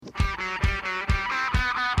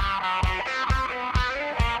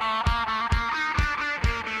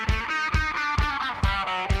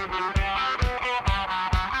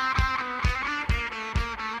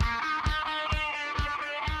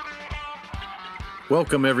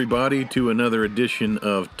Welcome, everybody, to another edition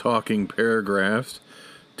of Talking Paragraphs.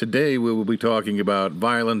 Today we will be talking about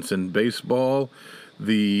violence in baseball,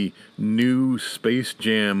 the new Space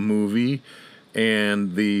Jam movie,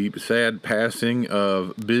 and the sad passing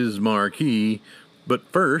of Biz Markie. But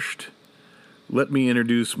first, let me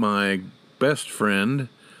introduce my best friend,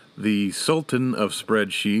 the Sultan of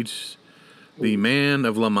Spreadsheets, the man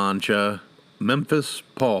of La Mancha, Memphis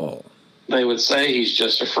Paul. They would say he's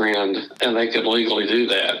just a friend, and they could legally do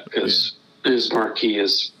that because Biz Markie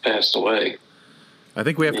has passed away. I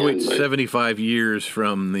think we have to wait 75 years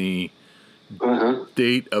from the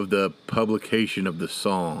date of the publication of the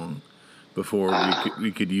song before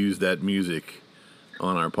we could use that music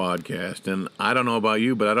on our podcast. And I don't know about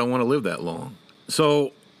you, but I don't want to live that long.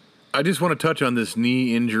 So I just want to touch on this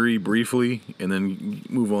knee injury briefly and then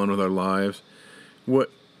move on with our lives.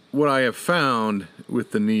 What I have found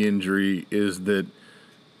with the knee injury is that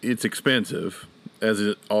it's expensive,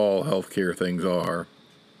 as all healthcare things are,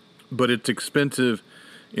 but it's expensive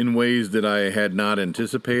in ways that I had not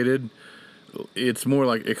anticipated. It's more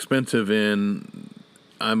like expensive in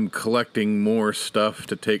I'm collecting more stuff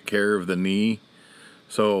to take care of the knee.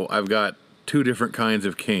 So I've got two different kinds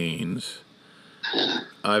of canes.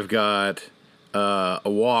 I've got a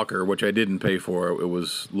walker, which I didn't pay for. It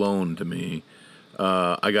was loaned to me.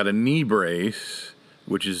 I got a knee brace,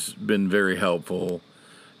 which has been very helpful.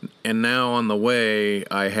 And now on the way,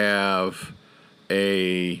 I have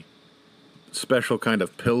a special kind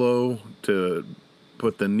of pillow to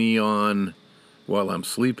put the knee on while I'm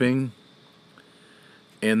sleeping.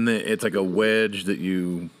 And it's like a wedge that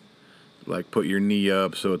you like put your knee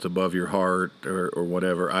up so it's above your heart or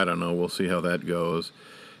whatever. I don't know. We'll see how that goes.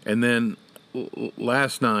 And then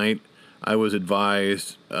last night, I was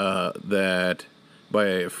advised that by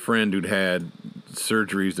a friend who'd had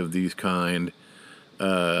surgeries of these kind,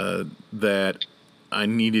 that I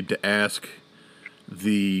needed to ask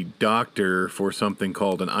the doctor for something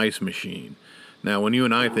called an ice machine. Now, when you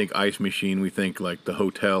and I think ice machine, we think like the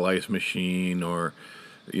hotel ice machine or,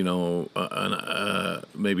 you know,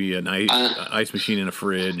 maybe an ice machine in a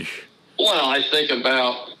fridge. Well, I think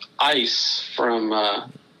about Ice from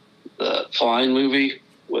the Flying movie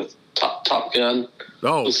with Top Gun.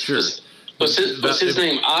 Oh, sure. Was his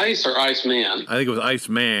name Ice or Iceman? I think it was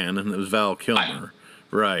Iceman, and it was Val Kilmer.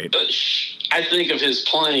 Right. I think of his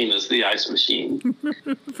plane as the ice machine.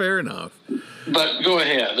 Fair enough. But go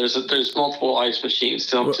ahead. There's multiple ice machines.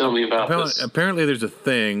 Tell me about this. Apparently, there's a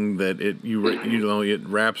thing that it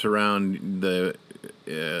wraps around the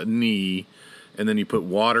knee, and then you put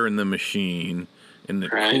water in the machine, and it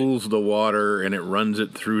cools the water, and it runs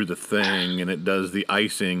it through the thing, and it does the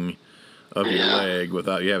icing of your leg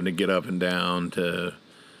without you having to get up and down to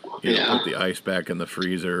put the ice back in the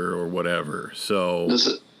freezer or whatever. So does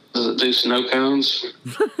it do snow cones?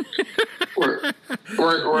 where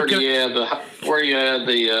do you add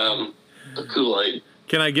the Kool-Aid?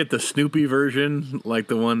 Can I get the Snoopy version, like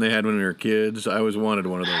the one they had when we were kids? I always wanted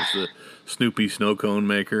one of those, the Snoopy snow cone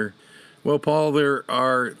maker. Well, Paul, there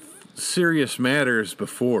are serious matters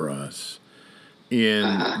before us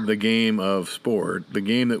in the game of sport, the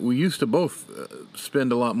game that we used to both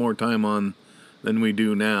spend a lot more time on than we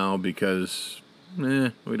do now because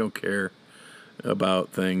we don't care about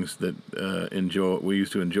things that we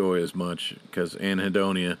used to enjoy as much because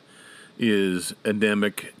anhedonia is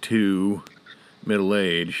endemic to middle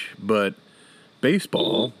age. But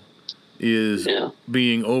baseball is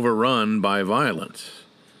being overrun by violence.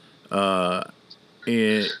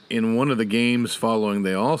 In one of the games following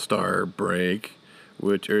the All-Star break,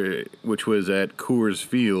 which was at Coors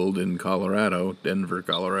Field in Colorado, Denver,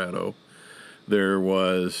 Colorado, there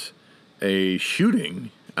was a shooting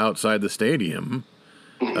outside the stadium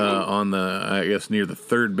on near the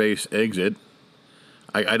third base exit.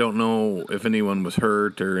 I don't know if anyone was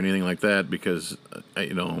hurt or anything like that because, this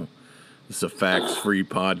is a facts-free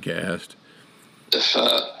podcast.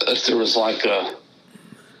 If there was like a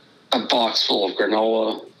box full of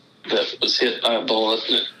granola that was hit by a bullet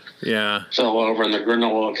and it fell over and the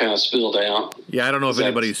granola kind of spilled out. Yeah, I don't know if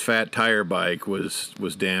anybody's fat tire bike was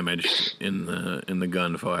damaged in the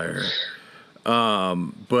gunfire.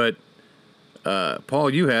 But Paul,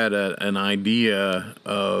 you had an idea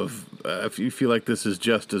of if you feel like this is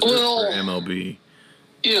just as good for MLB.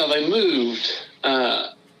 They moved.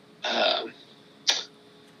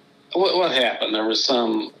 What happened? There was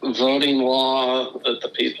some voting law that the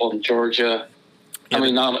people in Georgia. I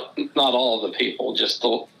mean, not all of the people, just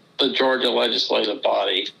the Georgia legislative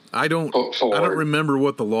body. I don't remember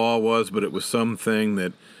what the law was, but it was something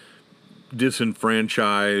that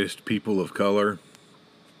disenfranchised people of color.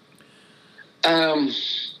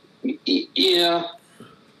 Yeah.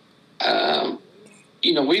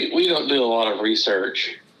 We don't do a lot of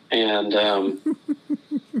research, and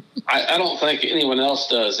I don't think anyone else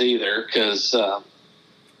does either, because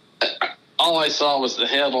all I saw was the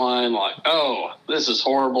headline, like, "Oh, this is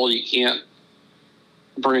horrible. You can't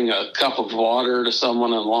bring a cup of water to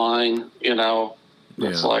someone in line."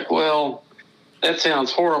 It's like, well, that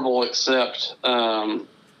sounds horrible, except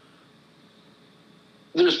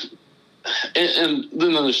there's, and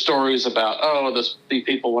then there's stories about, the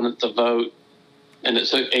people wanted to vote and it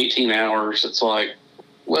took 18 hours. It's like,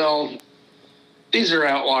 well, these are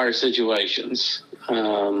outlier situations.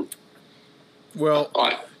 Like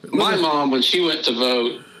my mom, when she went to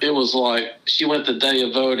vote, it was like she went the day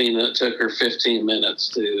of voting and it took her 15 minutes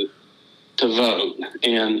to vote.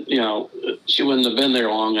 And, she wouldn't have been there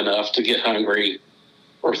long enough to get hungry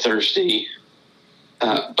or thirsty.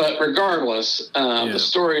 But regardless, the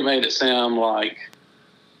story made it sound like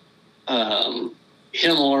Himmler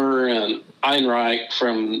and Einreich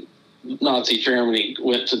from Nazi Germany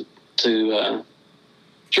went to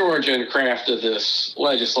Georgia and crafted this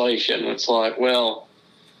legislation. It's like, well,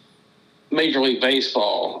 Major League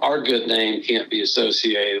Baseball, our good name can't be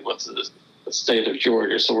associated with the state of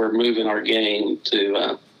Georgia, so we're moving our game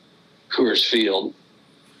to Coors Field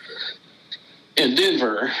in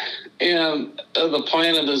Denver. And the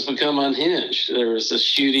planet has become unhinged. There was this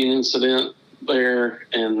shooting incident there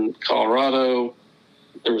in Colorado.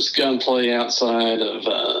 There was gunplay outside of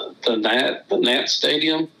the Nat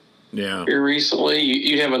Stadium here recently.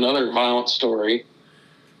 You have another violent story.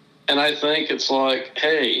 And I think it's like,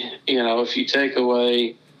 hey, if you take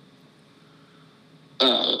away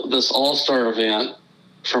this all-star event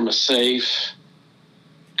from a safe,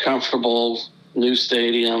 comfortable new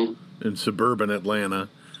stadium in suburban Atlanta,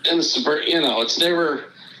 it's never.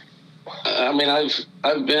 I mean,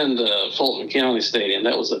 I've been to Fulton County Stadium.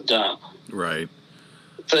 That was a dump, right?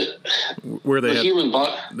 But where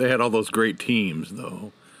they had all those great teams,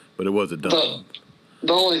 though, but it was a dump.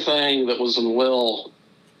 The only thing that was in well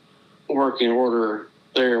working order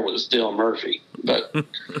there was Dale Murphy, but.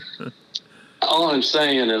 All I'm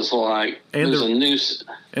saying is, like, there's a new...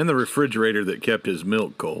 And the refrigerator that kept his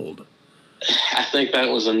milk cold. I think that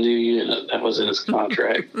was a new unit that was in his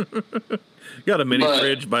contract. Got a mini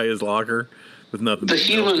fridge by his locker with nothing but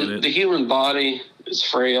milk in it. The human body is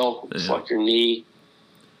frail. It's like your knee.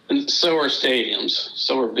 And so are stadiums.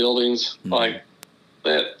 So are buildings. Mm-hmm. Like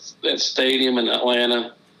that stadium in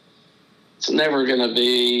Atlanta. It's never going to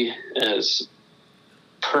be as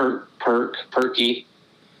perky,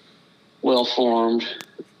 well-formed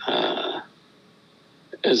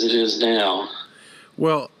as it is now.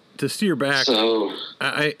 Well, to steer back,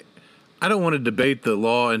 I don't want to debate the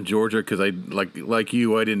law in Georgia because I like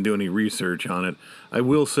you, I didn't do any research on it. I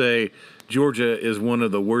will say Georgia is one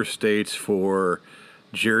of the worst states for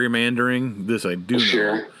gerrymandering. This I do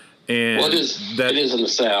know. And it is in the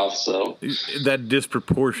South, so that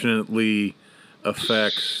disproportionately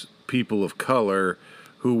affects people of color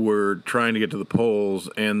who were trying to get to the polls,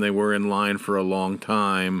 and they were in line for a long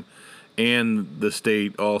time, and the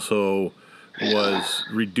state also was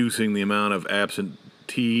reducing the amount of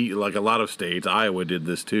absentee, like a lot of states, Iowa did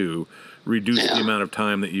this too, reduced the amount of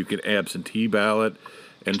time that you could absentee ballot,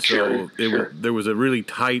 and so there was a really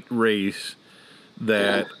tight race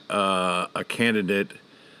that a candidate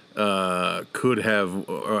could have,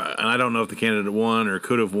 and I don't know if the candidate won or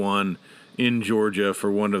could have won in Georgia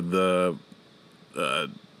for one of the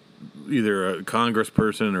either a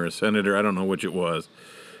congressperson or a senator, I don't know which it was.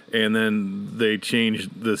 And then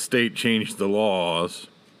the state changed the laws.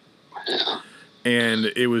 And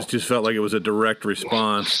it was just felt like it was a direct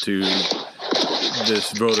response to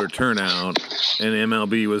this voter turnout. And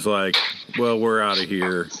MLB was like, well, we're out of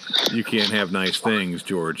here. You can't have nice things,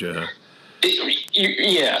 Georgia.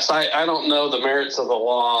 Yes, I don't know the merits of the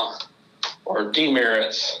law or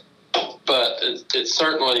demerits, but it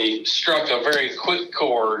certainly struck a very quick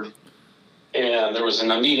chord, and there was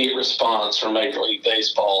an immediate response from Major League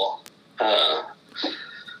Baseball. I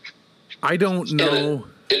don't know.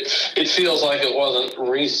 It feels like it wasn't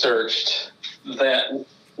researched that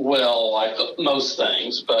well, like most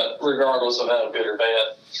things, but regardless of how good or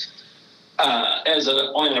bad, as an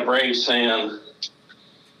Atlanta Braves fan,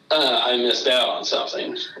 I missed out on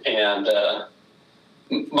something, and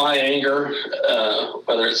my anger,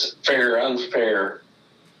 whether it's fair or unfair,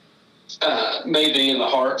 may be in the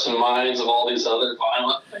hearts and minds of all these other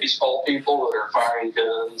violent baseball people that are firing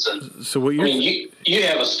guns. And so what you're, you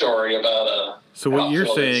have a story about So what you're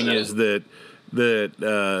saying is that that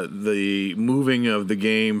the moving of the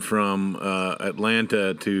game from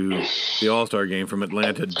Atlanta to the All-Star game from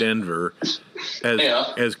Atlanta to Denver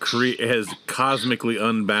has cosmically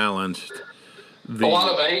unbalanced a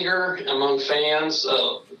lot of anger among fans,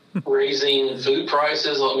 raising food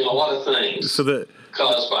prices. I mean, a lot of things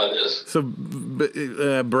caused by this. So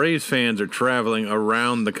Braves fans are traveling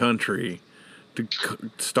around the country to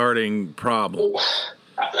starting problems.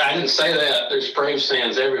 I didn't say that. There's Braves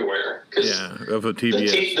fans everywhere. Of a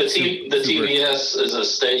TBS. The TBS is a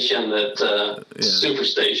station that super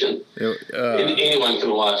station. Anyone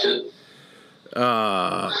can watch it.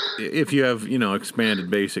 If you have expanded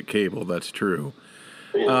basic cable, that's true.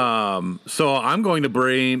 Yeah. So I'm going to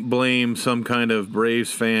blame some kind of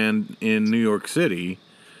Braves fan in New York City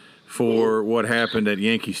for what happened at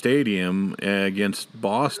Yankee Stadium against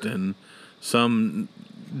Boston. Some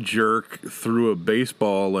jerk threw a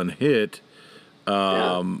baseball and hit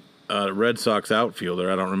a Red Sox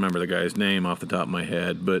outfielder. I don't remember the guy's name off the top of my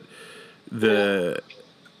head, but they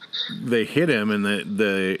hit him, and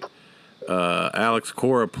the Alex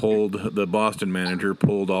Cora the Boston manager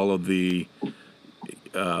pulled all of the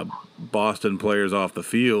Boston players off the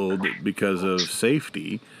field because of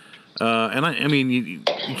safety. And I mean, you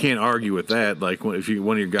can't argue with that. Like if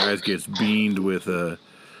one of your guys gets beamed with a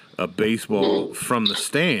baseball from the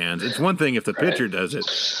stands, it's one thing if the pitcher does it.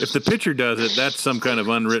 If the pitcher does it, that's some kind of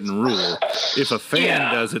unwritten rule. If a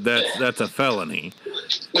fan does it, that's a felony.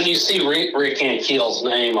 When you see Rick Ankiel's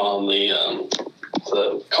name on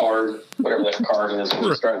the card, whatever that card is when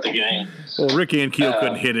you start the game. Well, Rick Ankiel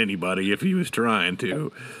couldn't hit anybody if he was trying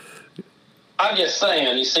to. I'm just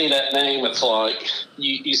saying, you see that name, it's like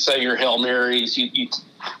you say your Hail Marys, you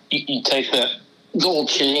take that gold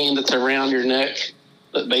chain that's around your neck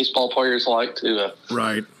that baseball players like to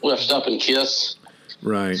lift up and kiss.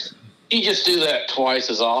 Right. You just do that twice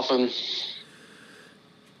as often.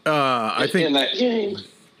 I think in that game.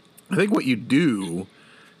 I think what you do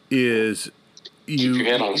is keep your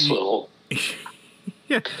head on a swivel.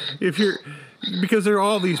 Yeah, because there are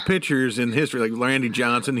all these pitchers in history, like Randy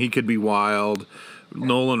Johnson. He could be wild.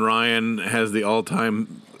 Nolan Ryan has the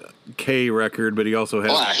all-time K record, but he also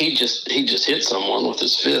has. Wow, he just hit someone with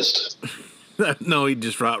his fist. No, he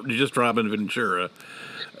just Robin Ventura.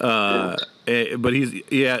 But he's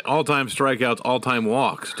all-time strikeouts, all-time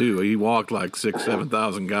walks too. He walked like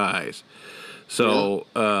 7,000 guys. So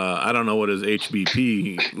I don't know what his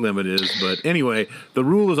HBP limit is, but anyway, the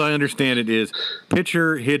rule, as I understand it, is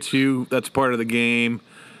pitcher hits you. That's part of the game.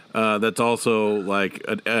 That's also like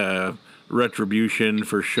a retribution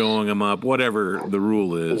for showing him up, whatever the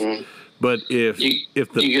rule is. Mm-hmm. But if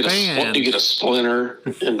the fan you get a splinter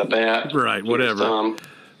in the bat, right? Whatever.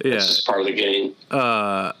 It's just part of the game.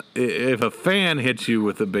 If a fan hits you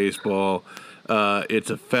with a baseball, it's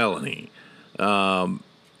a felony.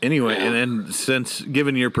 Anyway, and then since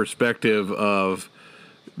given your perspective of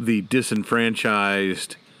the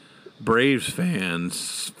disenfranchised Braves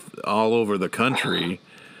fans all over the country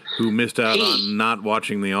who missed out on not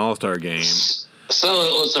watching the All-Star game. So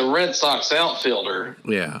it was a Red Sox outfielder.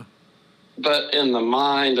 Yeah. But in the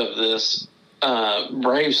mind of this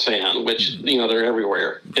Braves fan, which, they're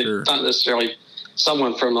everywhere. Sure. It's not necessarily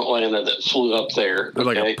someone from Atlanta that flew up there. They're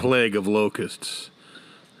like a plague of locusts.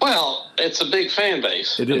 Well, it's a big fan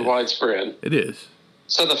base. It is widespread. It is.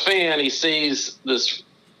 So the fan, he sees this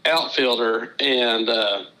outfielder, and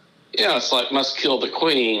it's like must kill the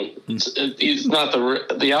queen. He's not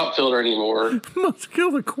the outfielder anymore. Must kill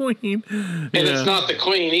the queen. And it's not the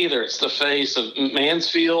queen either. It's the face of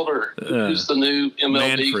Mansfield, or who's the new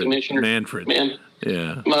MLB commissioner? Manfred.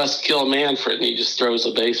 Must kill Manfred, and he just throws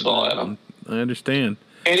a baseball at him. I understand.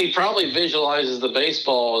 And he probably visualizes the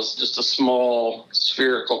baseball as just a small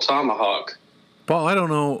spherical tomahawk. Paul, I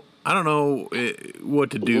don't know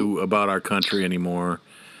what to do about our country anymore,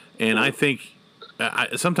 and I think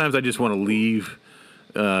sometimes I just want to leave,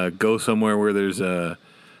 go somewhere where there's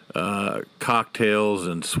cocktails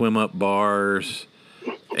and swim up bars,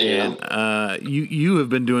 and you have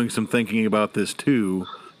been doing some thinking about this too,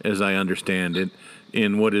 as I understand it,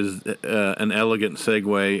 in what is an elegant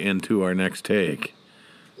segue into our next take.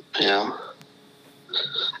 Yeah.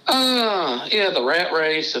 The rat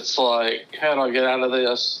race, it's like, how do I get out of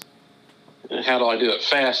this? And how do I do it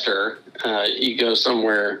faster? You go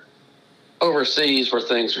somewhere overseas where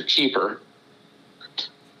things are cheaper.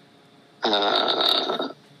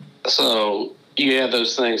 So you add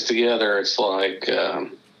those things together, it's like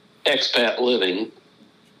expat living.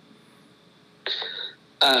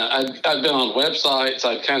 I've been on websites.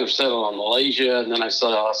 I've kind of settled on Malaysia, and then I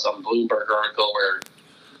saw some Bloomberg article where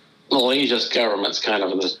Malaysia's government's kind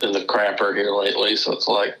of in the crapper here lately, so it's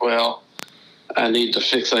like, well, I need to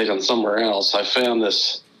fixate on somewhere else. I found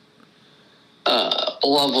this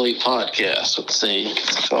lovely podcast. Let's see.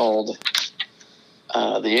 It's called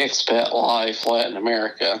The Expat Life Latin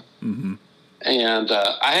America. Mm-hmm. And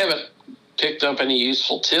I haven't picked up any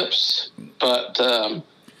useful tips, but the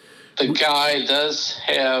guy does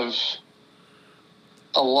have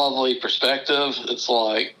a lovely perspective. It's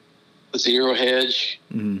like zero hedge.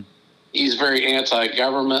 Mm-hmm. He's very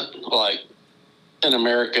anti-government, like in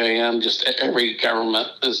America, and just every government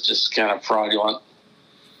is just kind of fraudulent,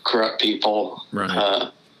 corrupt people.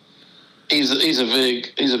 Right. He's a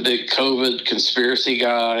big COVID conspiracy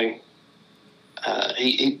guy.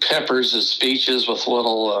 He peppers his speeches with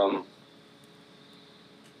little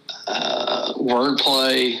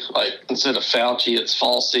wordplay, like instead of Fauci, it's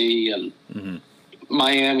Falsey, and mm-hmm.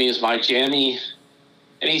 Miami is my jammy.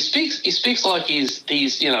 And he speaks like he's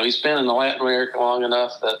been in Latin America long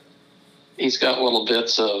enough that he's got little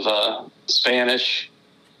bits of Spanish,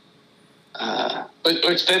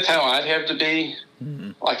 which that's how I'd have to be.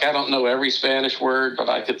 Mm-hmm. Like, I don't know every Spanish word, but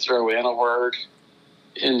I could throw in a word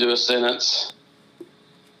into a sentence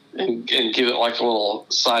and give it like a little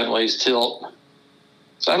sideways tilt.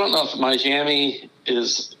 So I don't know if Miami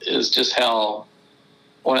is just how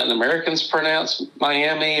Latin Americans pronounce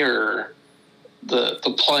Miami, or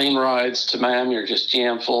the plane rides to Miami are just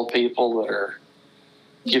jam full of people that are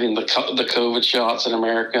getting the COVID shots in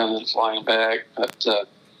America and then flying back. But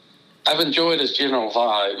I've enjoyed his general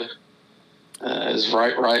vibe, his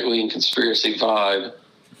right-wing conspiracy vibe.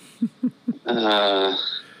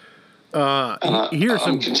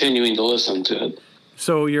 I'm continuing to listen to it.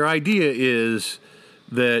 So your idea is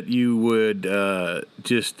that you would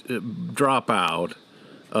just drop out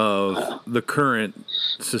of the current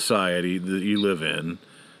society that you live in.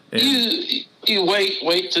 And you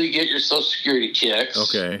wait till you get your Social Security checks.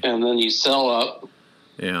 Okay. And then you sell up.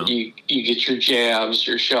 Yeah. You get your jabs,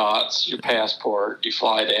 your shots, your passport. You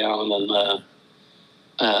fly down,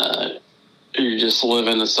 and you're just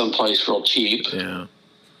living in some place real cheap. Yeah.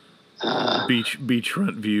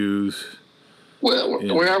 Beachfront views. Well,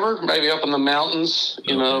 yeah. Wherever, maybe up in the mountains,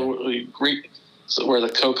 where the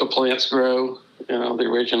coca plants grow. The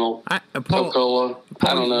original Coca-Cola.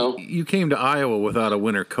 I don't know. You came to Iowa without a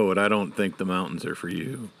winter coat. I don't think the mountains are for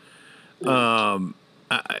you. I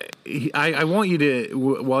want you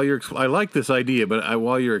to, I like this idea, but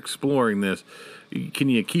while you're exploring this, can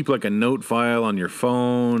you keep like a note file on your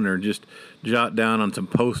phone, or just jot down on some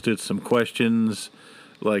Post-its some questions,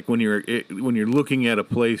 like when you're looking at a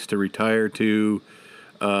place to retire to,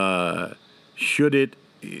 should it?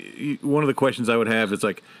 One of the questions I would have is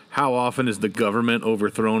like, how often is the government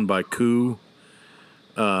overthrown by coup?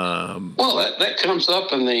 Well, that comes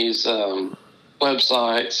up in these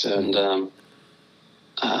websites, and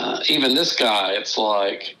even this guy, it's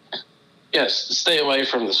like, yes, stay away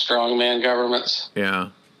from the strongman governments. Yeah.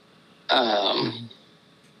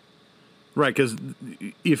 Right, because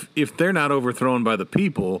if they're not overthrown by the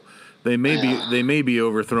people, they may be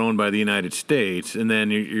overthrown by the United States, and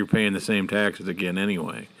then you're paying the same taxes again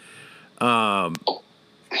anyway. Well,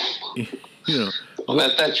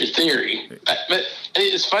 that's your theory. But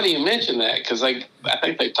it's funny you mention that, because I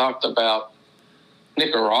think they talked about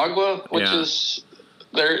Nicaragua, which is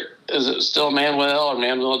there. Is it still Manuel or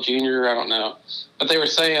Manuel Jr.? I don't know. But they were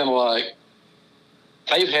saying, like,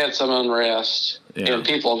 they've had some unrest, and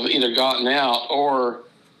people have either gotten out, or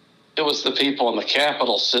it was the people in the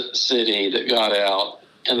capital city that got out,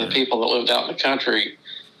 and the people that lived out in the country.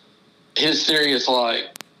 His theory is like,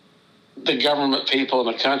 the government people in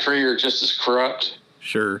the country are just as corrupt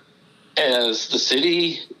as the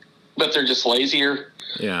city, but they're just lazier.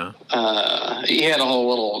 Yeah. He had a whole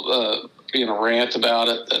little rant about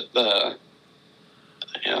it, that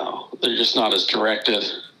they're just not as directed.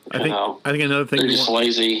 I think another thing, they're just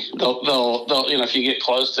lazy. They'll if you get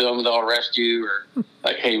close to them, they'll arrest you, or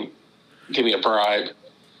like, hey, give me a bribe.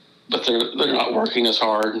 But they're not working as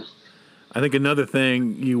hard. I think another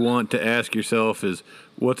thing you want to ask yourself is,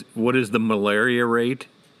 what is the malaria rate?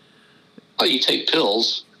 Well, you take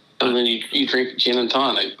pills, and then you drink gin and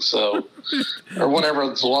tonic, so, or whatever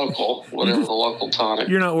the local tonic.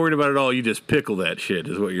 You're not worried about it all. You just pickle that shit,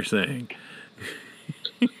 is what you're saying.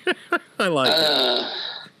 I like it.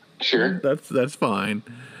 Sure. That's fine.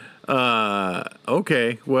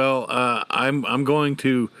 Okay. Well, I'm going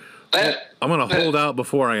to hold out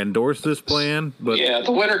before I endorse this plan. But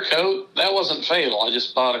the winter coat, that wasn't fatal. I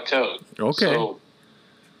just bought a coat. Okay. So,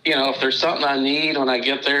 if there's something I need when I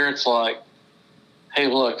get there, it's like, hey,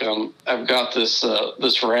 look, I've got this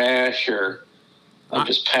rash, or I'm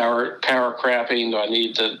just power crapping. Do I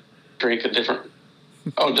need to drink a different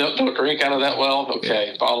Oh, don't drink out of that well?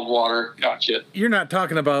 Okay, bottled water. Gotcha. You're not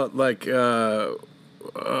talking about like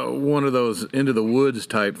one of those into the woods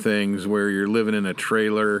type things where you're living in a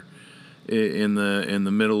trailer in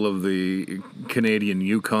the middle of the Canadian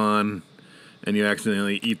Yukon and you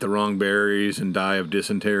accidentally eat the wrong berries and die of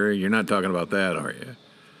dysentery. You're not talking about that, are you?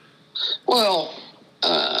 Well,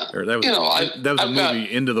 or that was, you know, that was the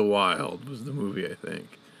movie Into the Wild was the movie, I think.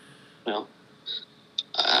 Well,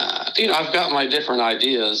 you know, I've got my different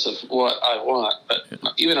ideas of what I want, but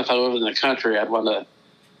even if I live in the country, I'd want to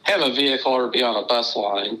have a vehicle or be on a bus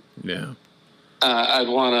line. Yeah. I'd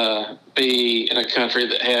want to be in a country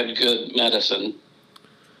that had good medicine.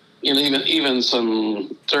 You know, even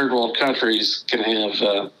some third world countries can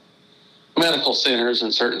have medical centers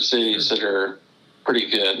in certain cities that are pretty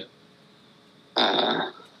good.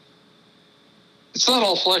 It's not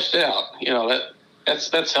all fleshed out. You know,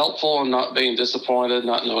 that's helpful in not being disappointed,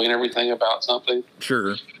 not knowing everything about something.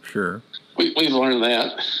 Sure. We've learned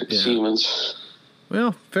that as humans.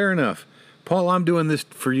 Well, fair enough. Paul, I'm doing this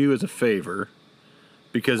for you as a favor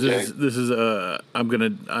because this is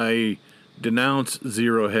I denounce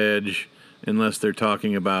Zero Hedge unless they're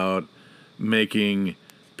talking about making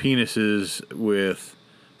penises with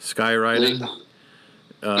skywriting.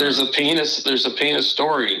 There's a penis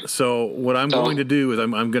story. So what I'm going to do is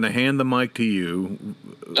I'm going to hand the mic to you.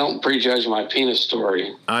 Don't prejudge my penis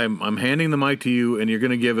story. I'm handing the mic to you, and you're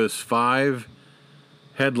going to give us 5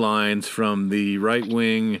 headlines from the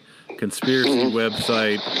right-wing conspiracy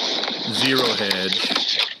website Zero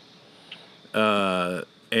Hedge,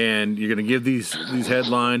 and you're going to give these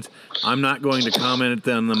headlines. I'm not going to comment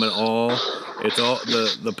on them at all. It's all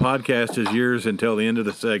the podcast is yours until the end of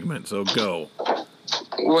the segment. So go.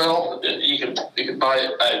 Well, you can buy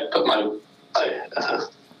it. I put my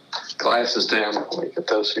glasses down. Let me get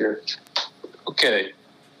those here. Okay.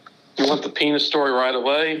 You want the penis story right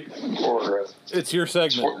away, or it's your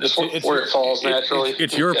segment? It's where it falls naturally.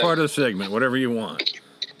 It's your part of the segment. Whatever you want.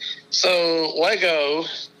 So Lego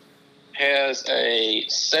has a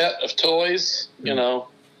set of toys, you know,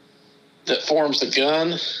 that forms a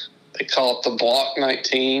gun. They call it the Block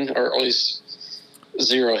 19, or at least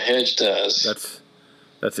Zero Hedge does.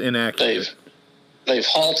 That's inaccurate. They've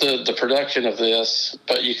halted the production of this,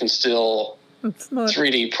 but you can still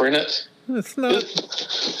 3D print it. It's not.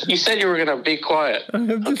 You said you were going to be quiet.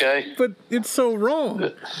 Okay. But it's so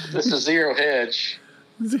wrong. This is Zero Hedge.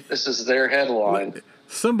 This is their headline.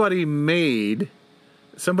 Somebody put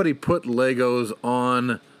Legos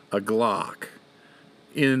on a Glock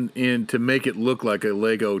in to make it look like a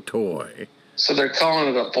Lego toy. So they're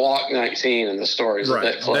calling it a Block 19 in the story. Is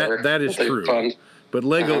that clever? That is true. But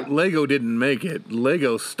Lego didn't make it.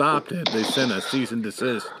 Lego stopped it. They sent a cease and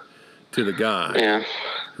desist to the guy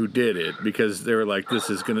who did it because they were like,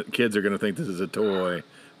 kids are gonna think this is a toy.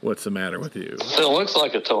 What's the matter with you? It looks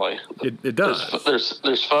like a toy. It does.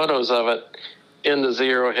 There's photos of it in the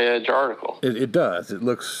Zero Hedge article. It does. It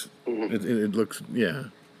looks. It looks. Yeah.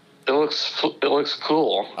 It looks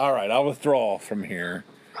cool. All right, I'll withdraw from here.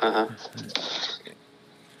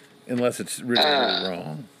 Unless it's really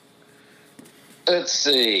wrong. Let's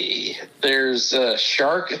see. There's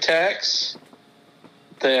shark attacks.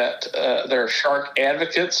 That there are shark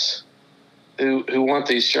advocates who want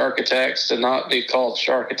these shark attacks to not be called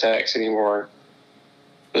shark attacks anymore.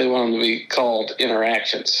 They want them to be called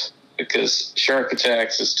interactions because shark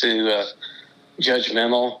attacks is too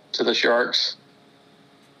judgmental to the sharks.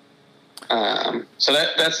 So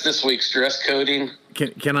that's this week's dress coding.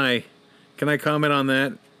 Can I comment on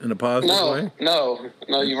that in a positive way? No.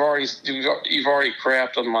 You've already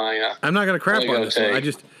crapped on my. I'm not going to crap on this one.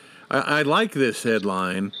 I like this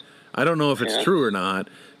headline. I don't know if it's true or not,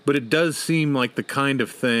 but it does seem like the kind of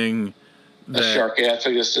thing that a shark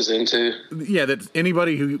advocate is into. Yeah, that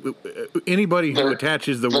anybody who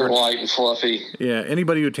attaches the word light and fluffy. Yeah,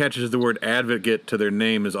 anybody who attaches the word advocate to their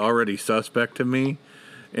name is already suspect to me.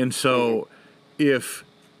 And so, if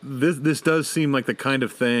this does seem like the kind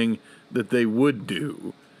of thing that they would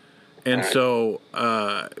do, and so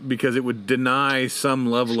because it would deny some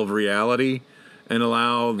level of reality and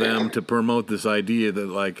allow them to promote this idea that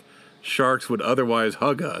like sharks would otherwise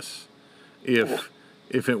hug us if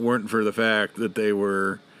it weren't for the fact that they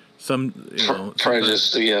were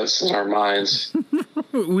prejudiced against in our minds.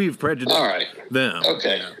 We've prejudiced them.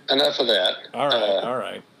 Okay, enough of that. All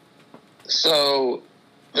right. So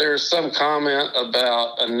there's some comment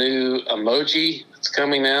about a new emoji that's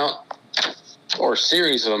coming out, or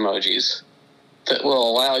series of emojis that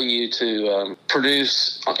will allow you to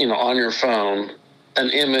produce, on your phone, an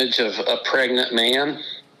image of a pregnant man.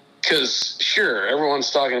 Because, sure, everyone's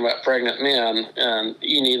talking about pregnant men, and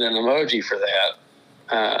you need an emoji for that.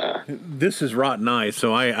 This is rotten ice,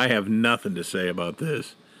 so I have nothing to say about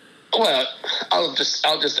this. Well, I'll just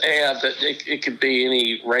add that it could be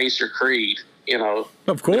any race or creed. You know,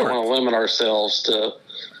 of course, we don't want to limit ourselves to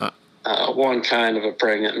one kind of a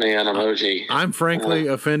pregnant man emoji. I'm frankly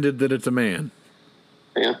offended that it's a man.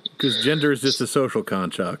 Yeah, because gender is just a social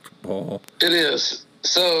construct, Paul. It is.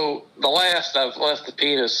 So I've left the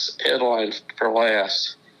penis headline for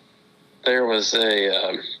last. There was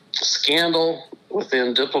a scandal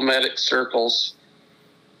within diplomatic circles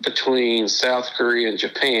between South Korea and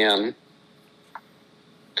Japan.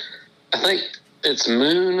 I think it's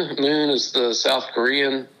Moon. Moon is the South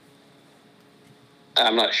Korean.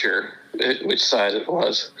 I'm not sure which side it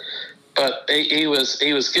was, but he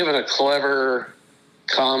was given a clever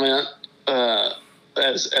comment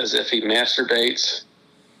as if he masturbates.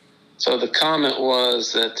 So the comment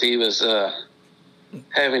was that he was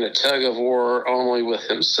having a tug of war only with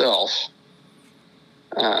himself,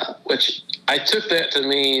 which I took that to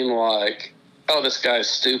mean like, oh, this guy's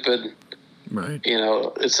stupid. Right. You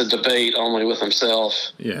know, it's a debate only with himself.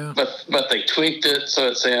 Yeah. But they tweaked it so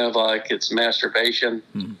it sounded like it's masturbation.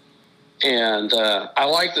 And I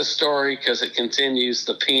like this story because it continues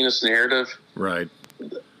the penis narrative. Right.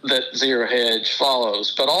 That Zero Hedge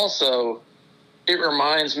follows. But also, it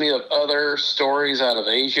reminds me of other stories out of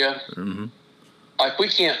Asia. Mm-hmm. Like, we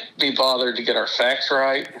can't be bothered to get our facts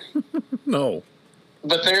right. No.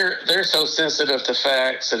 But they're so sensitive to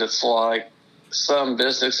facts that it's like some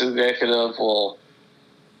business executive will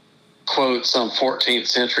quote some 14th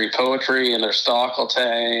century poetry and their stock will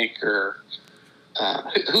tank, or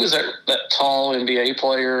who is that tall NBA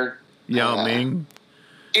player? Yao Ming.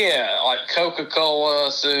 Yeah, like Coca-Cola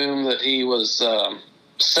assumed that he was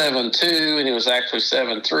 7'2", and he was actually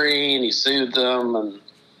 7'3", and he sued them, and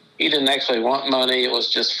he didn't actually want money. It was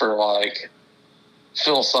just for like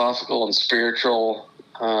philosophical and spiritual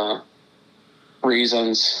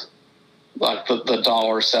reasons, like the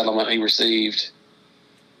dollar settlement he received.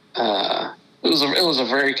 It was a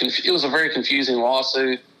very confusing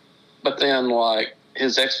lawsuit. But then, like,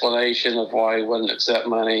 his explanation of why he wouldn't accept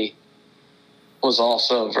money was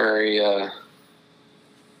also very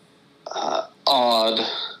odd.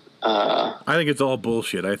 I think it's all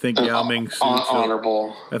bullshit. I think Yao Ming sued.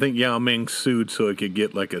 Honorable. I think Yao Ming sued so he could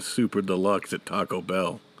get like a super deluxe at Taco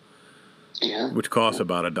Bell. Yeah. Which costs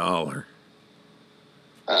about $1.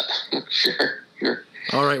 Sure.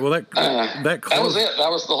 All right. Well, that was it. That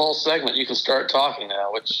was the whole segment. You can start talking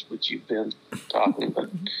now, which you've been talking. But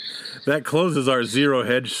that closes our Zero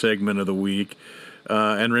Hedge segment of the week.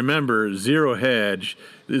 And remember, Zero Hedge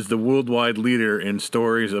is the worldwide leader in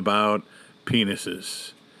stories about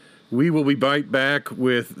penises. We will be right back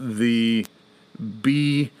with the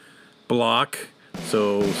B block,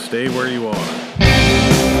 so stay where you are.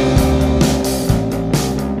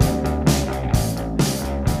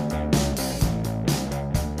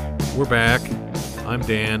 We're back. I'm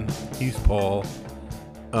Dan. He's Paul.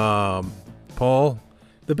 Paul,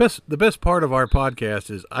 the best part of our podcast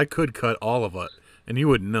is I could cut all of it, and you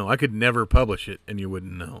wouldn't know. I could never publish it, and you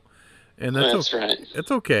wouldn't know. And that's right. It's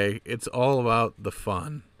okay. It's all about the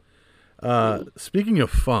fun. Speaking of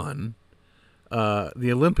fun, the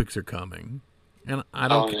Olympics are coming, and I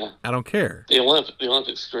don't care. The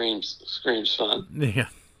Olympics screams fun. Yeah.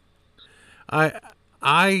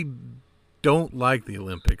 I don't like the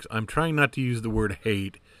Olympics. I'm trying not to use the word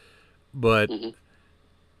hate, but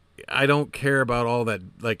I don't care about all that.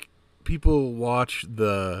 Like, people watch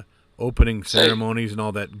the opening ceremonies and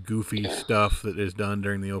all that goofy stuff that is done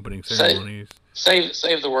during the opening ceremonies.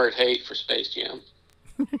 Save the word hate for Space Jam.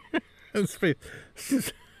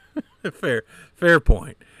 Fair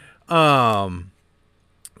point.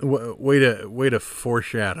 Way to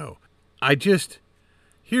foreshadow.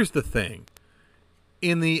 Here's the thing.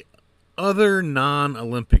 In the other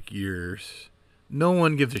non-Olympic years, no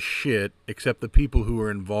one gives a shit except the people who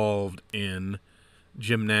are involved in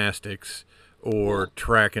gymnastics or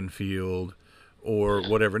track and field or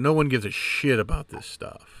whatever. No one gives a shit about this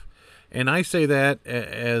stuff. And I say that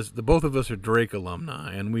as the both of us are Drake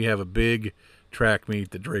alumni, and we have a big track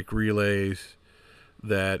meet, the Drake Relays,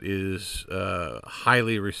 that is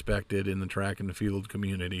highly respected in the track and field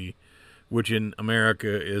community, which in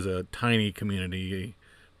America is a tiny community,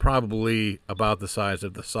 probably about the size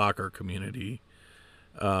of the soccer community.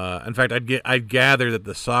 In fact, I'd gather that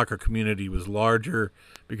the soccer community was larger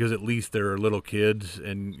because at least there are little kids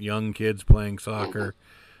and young kids playing soccer.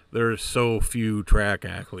 There are so few track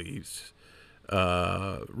athletes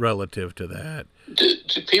relative to that. Do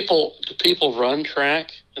people run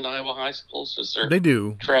track in Iowa high schools? Is there they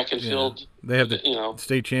do track and field? They have the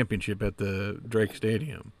state championship at the Drake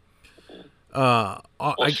Stadium.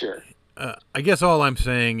 Sure. I guess all I'm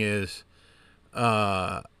saying is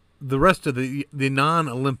the rest of the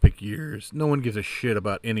non-Olympic years, no one gives a shit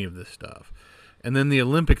about any of this stuff. And then the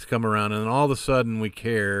Olympics come around, and all of a sudden we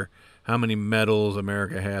care how many medals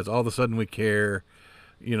America has. All of a sudden we care,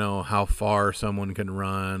 how far someone can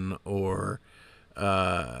run, or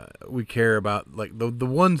we care about, like, the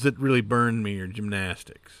ones that really burn me are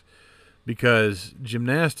gymnastics, because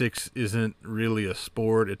gymnastics isn't really a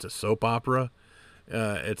sport; it's a soap opera.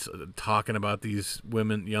 It's talking about these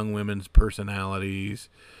young women's personalities,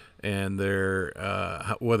 and their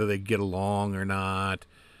whether they get along or not,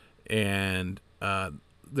 and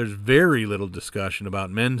there's very little discussion about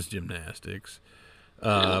men's gymnastics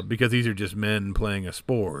because these are just men playing a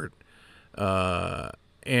sport.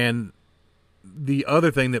 And the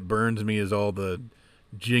other thing that burns me is all the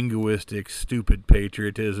jingoistic, stupid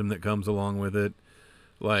patriotism that comes along with it.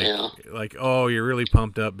 Like, oh, you're really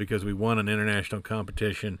pumped up because we won an international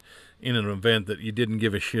competition in an event that you didn't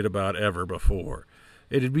give a shit about ever before.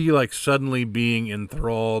 It'd be like suddenly being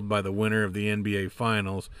enthralled by the winner of the NBA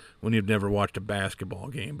Finals when you've never watched a basketball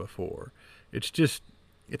game before. It's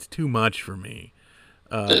too much for me.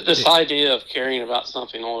 This idea of caring about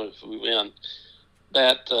something only if we win,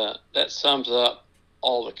 that sums up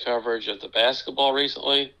all the coverage of the basketball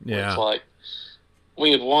recently. Yeah. It's like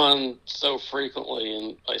we had won so frequently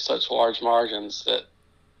and by such large margins that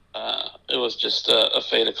it was just a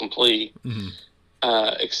fait accompli. Mm-hmm.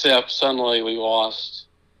 Except suddenly we lost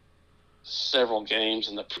several games,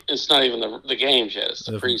 and it's not even the games yet; it's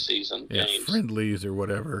the preseason games, friendlies or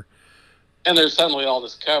whatever. And there's suddenly all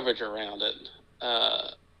this coverage around it,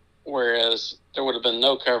 whereas there would have been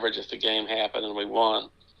no coverage if the game happened and we won.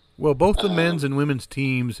 Well, both the men's and women's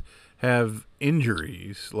teams have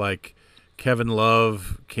injuries. Like Kevin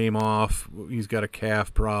Love came off; he's got a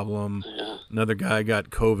calf problem. Yeah. Another guy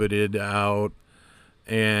got COVIDed out.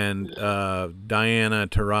 And Diana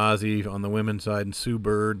Taurasi on the women's side and Sue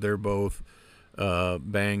Bird, they're both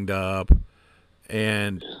banged up.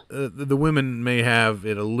 And the women may have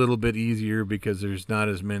it a little bit easier because there's not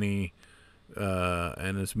as many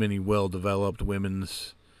and as many well-developed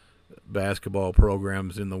women's basketball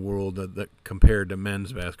programs in the world that compared to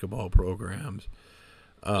men's basketball programs.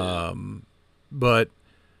 But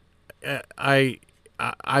I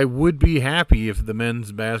would be happy if the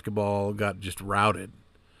men's basketball got just routed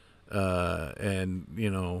and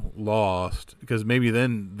lost, because maybe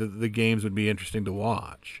then the games would be interesting to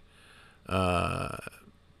watch. I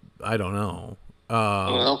don't know.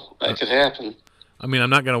 Well, that could happen. I mean, I'm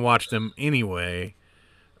not going to watch them anyway.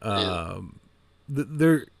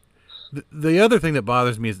 The other thing that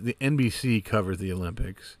bothers me is the NBC covers the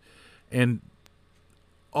Olympics, and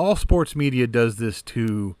all sports media does this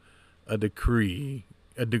to a degree,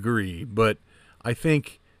 but I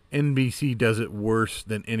think NBC does it worse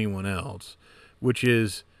than anyone else, which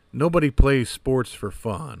is nobody plays sports for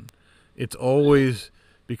fun. It's always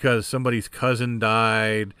because somebody's cousin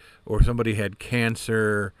died, or somebody had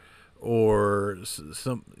cancer, or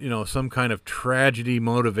some kind of tragedy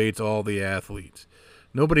motivates all the athletes.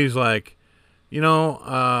 Nobody's like, we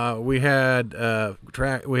had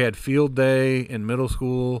field day in middle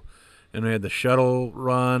school, and we had the shuttle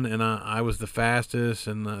run, and I was the fastest,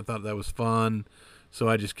 and I thought that was fun, so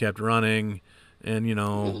I just kept running, and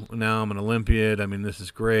now I'm an Olympiad. I mean, this is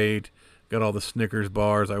great. Got all the Snickers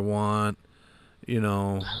bars I want. But you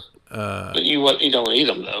don't eat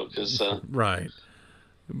them though, because right.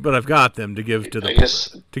 But I've got them to give to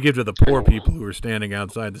the poor people who are standing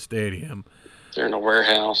outside the stadium. They're in a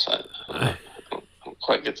warehouse. I don't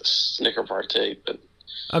quite get the Snicker bar tape, but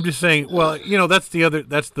I'm just saying. Well, that's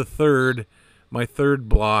my third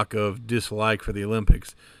block of dislike for the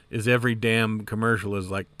Olympics is every damn commercial is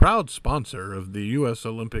like proud sponsor of the U.S.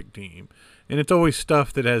 Olympic team, and it's always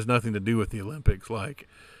stuff that has nothing to do with the Olympics, like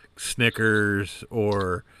Snickers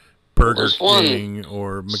or Burger King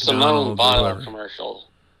or McDonald's. Simone Biles commercial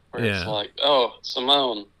where it's like, oh,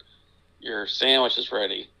 Simone, your sandwich is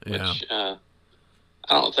ready. Yeah. Which I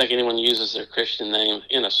don't think anyone uses their Christian name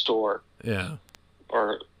in a store. Yeah.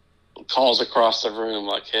 Or calls across the room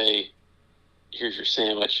like, hey, here's your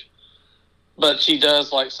sandwich. But she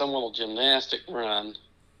does like some little gymnastic run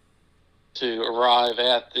to arrive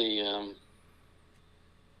at the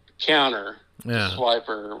counter. Yeah. Swipe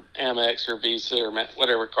her Amex or Visa or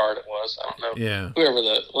whatever card it was. I don't know. Yeah. Whoever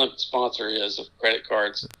the Olympic sponsor is of credit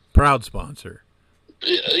cards. Proud sponsor.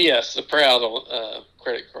 Yes, the proud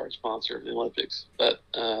credit card sponsor of the Olympics. But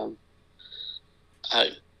I've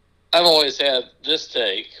always had this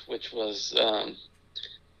take, which was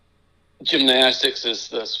gymnastics is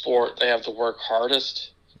the sport they have to work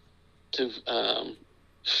hardest to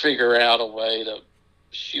figure out a way to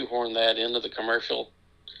shoehorn that into the commercial.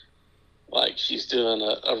 Like she's doing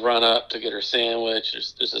a run up to get her sandwich.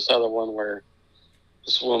 There's this other one where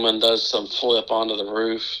this woman does some flip onto the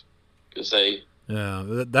roof because they. Yeah,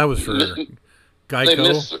 that was for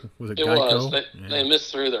Geico. Was it Geico? They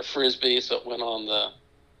missed through their frisbee, so it went on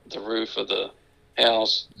the roof of the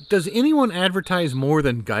house. Does anyone advertise more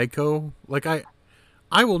than Geico? Like I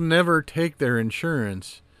will never take their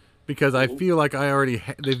insurance because I feel like I already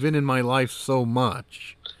they've been in my life so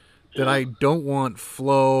much that I don't want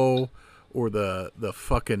Flo or the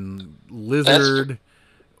fucking lizard.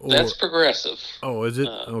 That's Progressive. Oh, is it?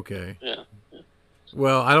 Okay. Yeah.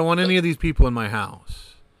 Well, I don't want any of these people in my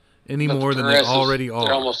house any more than they already are.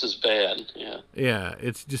 They're almost as bad. Yeah. Yeah,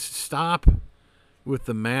 it's just stop with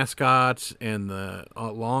the mascots and the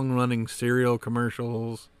long-running cereal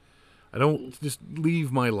commercials. I don't just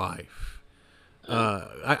leave my life.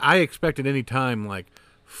 I expect at any time like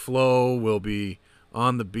Flo will be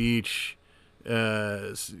on the beach,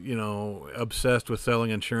 obsessed with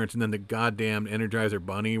selling insurance, and then the goddamn Energizer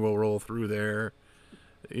Bunny will roll through there,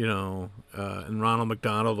 and Ronald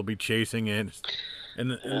McDonald will be chasing it,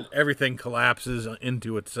 and everything collapses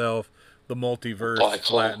into itself. The multiverse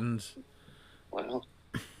flattens. Well,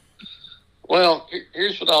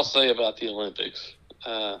 here's what I'll say about the Olympics.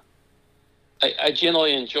 I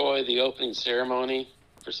generally enjoy the opening ceremony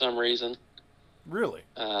for some reason. Really?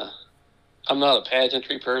 I'm not a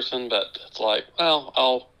pageantry person, but it's like,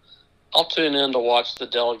 well, I'll tune in to watch the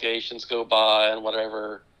delegations go by and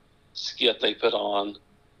whatever skit they put on.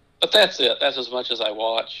 But that's it. That's as much as I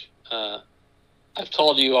watch. I've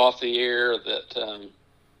told you off the air that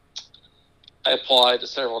I applied to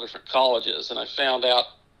several different colleges, and I found out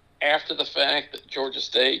after the fact that Georgia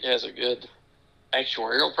State has a good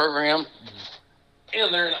actuarial program,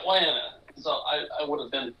 and they're in Atlanta. So I would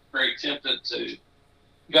have been very tempted to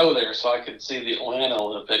go there so I could see the Atlanta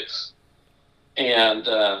Olympics and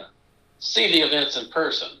see the events in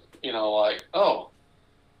person. Like,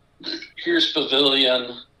 here's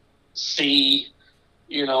Pavilion C,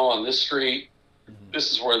 on this street. Mm-hmm.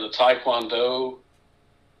 This is where the Taekwondo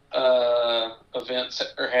events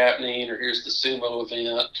are happening, or here's the sumo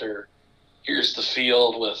event, or here's the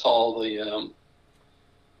field with all the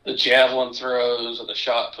javelin throws or the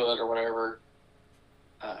shot put or whatever.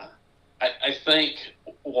 I think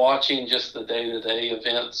watching just the day-to-day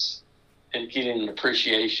events and getting an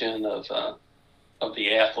appreciation of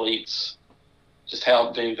the athletes, just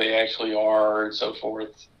how big they actually are and so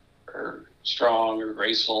forth, or strong or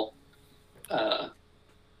graceful,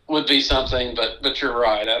 would be something. But you're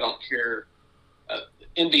right. I don't care.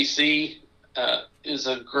 NBC is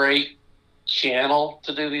a great channel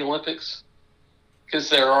to do the Olympics because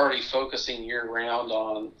they're already focusing year-round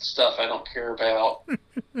on stuff I don't care about.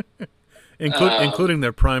 Including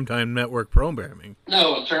their primetime network programming.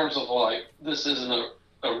 No, in terms of like, this isn't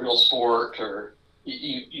a real sport, or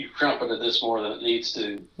you trumpeted this more than it needs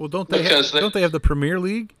to. Well, don't they have the Premier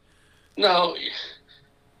League? No,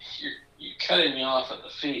 you're cutting me off at the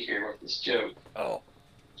feet here with this joke. Oh.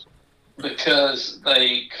 Because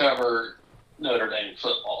they cover Notre Dame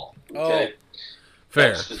football. Okay? Oh.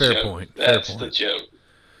 Fair point. That's the joke.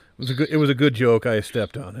 It was a good joke. I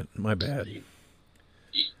stepped on it. My bad.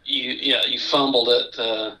 You fumbled it.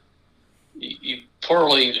 You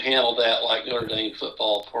poorly handled that, like Notre Dame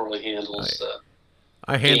football poorly handles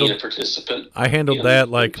being a participant. I handled that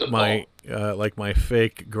like my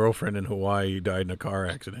fake girlfriend in Hawaii died in a car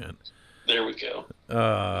accident. There we go.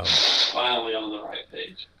 Finally on the right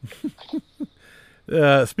page.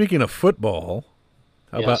 Speaking of football,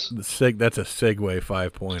 how about that's a segue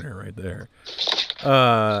 5-pointer right there.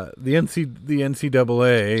 The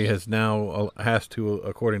NCAA has to,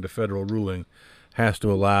 according to federal ruling, has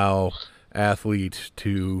to allow athletes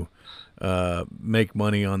to make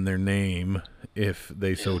money on their name if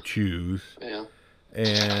they so choose. Yeah.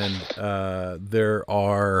 And there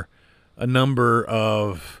are a number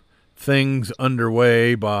of things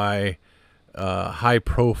underway by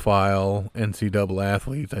high-profile NCAA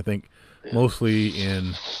athletes. I think mostly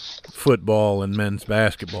in football and men's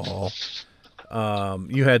basketball.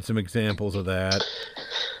 You had some examples of that.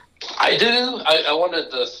 I do. I wanted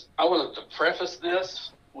to preface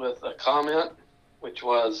this with a comment, which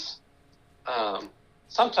was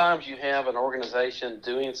sometimes you have an organization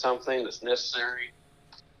doing something that's necessary,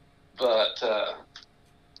 but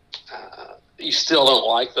you still don't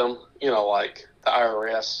like them. Like the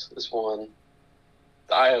IRS is one.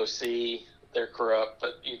 The IOC, they're corrupt,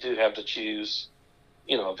 but you do have to choose,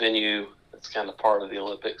 a venue that's kind of part of the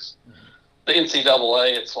Olympics. Mm-hmm. The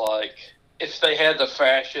NCAA, it's like if they had to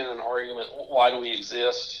fashion an argument, why do we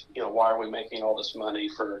exist? Why are we making all this money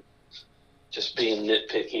for just being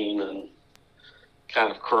nitpicking and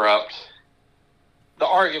kind of corrupt? The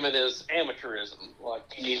argument is amateurism. Like,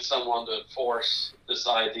 you need someone to enforce this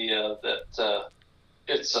idea that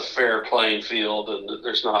it's a fair playing field and that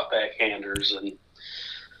there's not backhanders and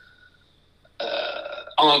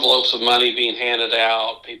envelopes of money being handed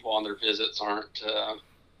out. People on their visits aren't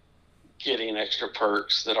getting extra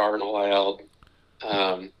perks that aren't allowed.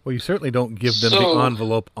 Well, you certainly don't give them the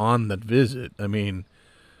envelope on the visit. I mean,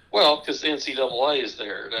 well, because the NCAA is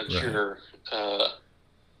there, that's right. Sure.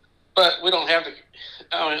 But we don't have to.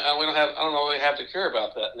 I don't know. We have to care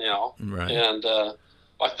about that now. Right. And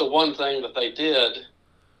like, the one thing that they did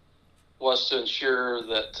was to ensure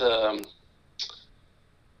that,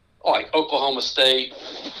 like, Oklahoma State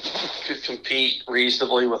could compete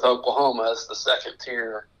reasonably with Oklahoma as the second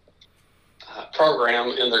tier program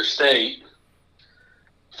in their state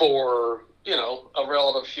for, a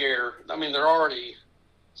relative share. I mean, they're already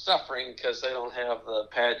suffering because they don't have the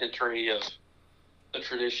pageantry of the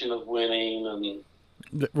tradition of winning and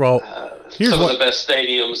some of the best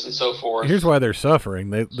stadiums and so forth. Here's why they're suffering.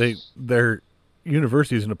 Their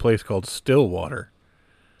university is in a place called Stillwater.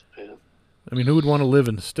 Yeah. I mean, who would want to live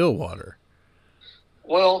in Stillwater?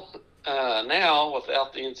 Well, now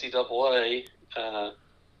without the NCAA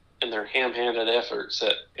and their ham-handed efforts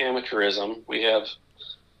at amateurism, we have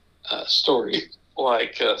a story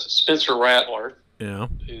like Spencer Rattler,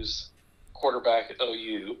 who's quarterback at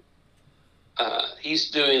OU.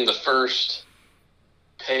 He's doing the first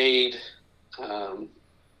paid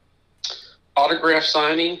autograph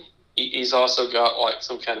signing. He's also got like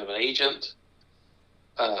some kind of an agent.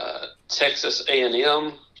 Texas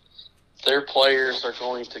A&M, their players are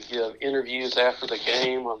going to give interviews after the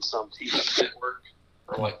game on some TV network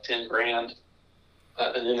for like $10,000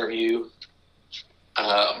 an interview.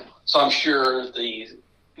 So I'm sure the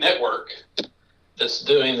network that's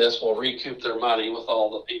doing this will recoup their money with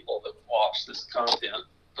all the people that watch this content.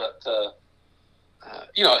 But,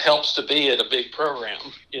 it helps to be at a big program.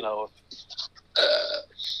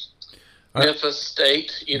 Memphis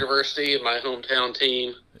State University, my hometown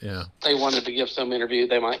team, they wanted to give some interview.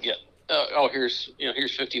 They might get, here's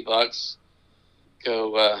 $50.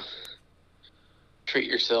 Go treat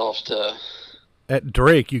yourself to. At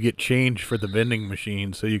Drake, you get change for the vending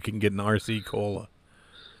machine so you can get an RC Cola.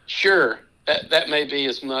 Sure. That may be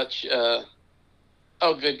as much.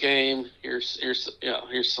 Good game. Here's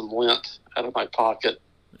some lint out of my pocket.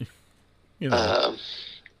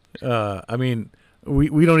 I mean,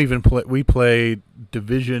 we don't even play. We play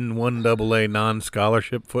Division I AA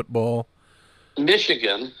non-scholarship football.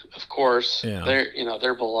 Michigan, of course. Yeah.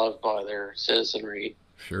 They're beloved by their citizenry.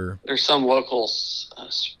 Sure. There's some local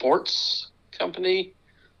sports company,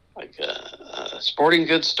 like a sporting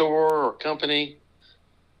goods store or company,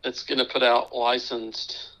 that's going to put out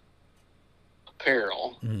licensed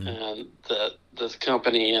apparel, and the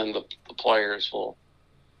company and the players will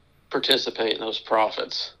participate in those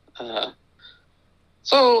profits.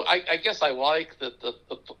 So I guess I like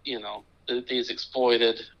that these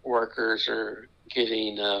exploited workers are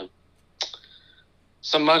getting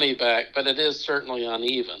some money back, but it is certainly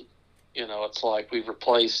uneven. It's like we've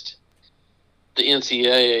replaced the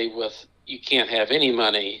NCAA with, you can't have any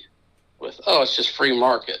money, with, it's just free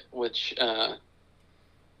market, which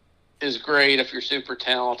is great if you're super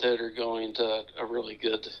talented or going to a really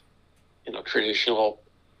good, traditional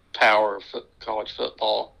power college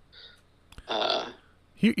football.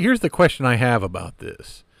 Here's the question I have about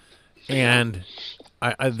this, and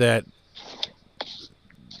I that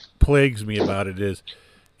plagues me about it is,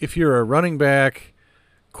 if you're a running back,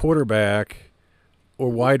 quarterback, or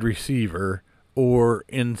wide receiver, or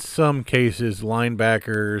in some cases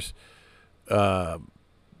linebackers,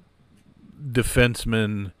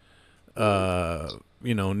 defensemen,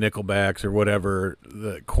 nickelbacks or whatever,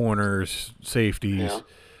 the corners, safeties,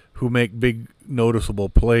 who make big noticeable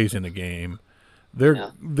plays in a game,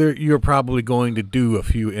 you're probably going to do a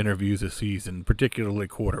few interviews a season, particularly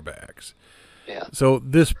quarterbacks. Yeah. So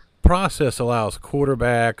this process allows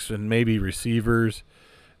quarterbacks and maybe receivers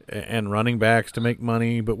and running backs to make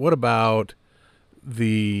money, but what about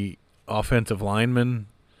the offensive linemen,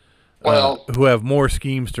 who have more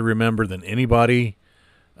schemes to remember than anybody?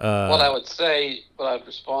 What I'd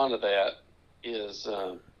respond to that is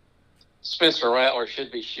Spencer Rattler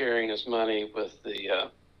should be sharing his money with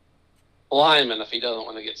the lineman if he doesn't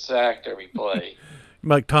want to get sacked every play.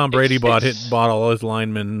 Like Tom Brady bought all his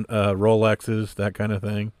linemen Rolexes, that kind of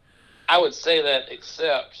thing. I would say that,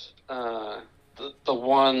 except the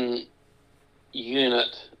one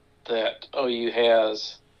unit that OU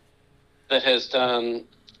has that has done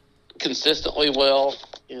consistently well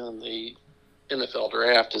in the NFL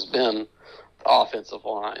draft has been the offensive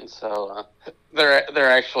line. So they're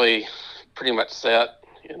actually pretty much set.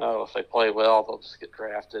 If they play well, they'll just get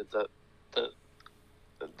drafted.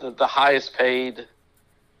 The highest paid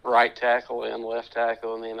right tackle and left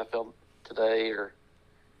tackle in the NFL today are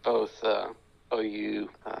both OU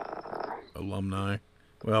alumni.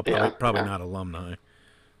 Well, probably not alumni.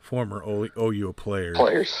 Former OU players.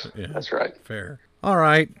 Yeah, that's right. Fair. All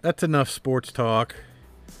right, that's enough sports talk.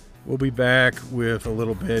 We'll be back with a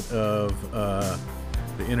little bit of the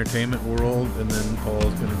entertainment world, and then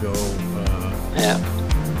Paul's going to go.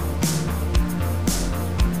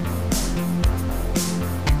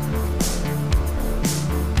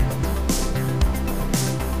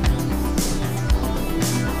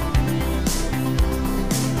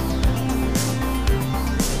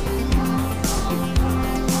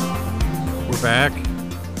 We're back.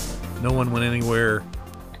 No one went anywhere,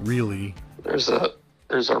 really. There's a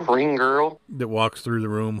ring girl that walks through the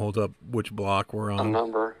room, holds up which block we're on. A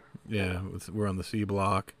number. Yeah, we're on the C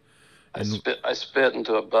block. And I spit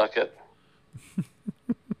into a bucket.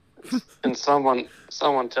 And someone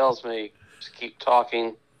tells me, just keep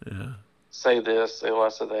talking. Yeah. Say this, say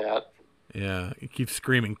less of that. Yeah, he keeps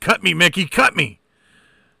screaming, "Cut me, Mickey, cut me!"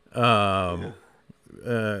 We are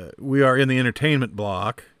in the entertainment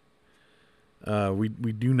block. We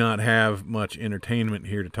do not have much entertainment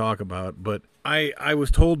here to talk about, but I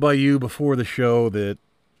was told by you before the show that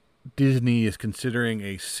Disney is considering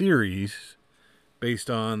a series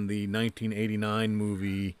based on the 1989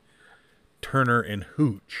 movie Turner and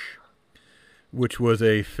Hooch, which was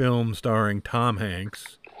a film starring Tom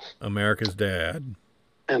Hanks, America's Dad,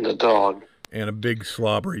 and a dog, and a big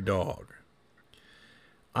slobbery dog.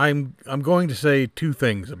 I'm going to say two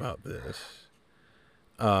things about this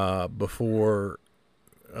before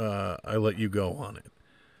I let you go on it.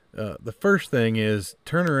 The first thing is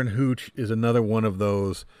Turner and Hooch is another one of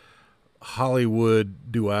those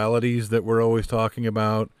Hollywood dualities that we're always talking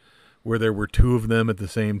about, where there were two of them at the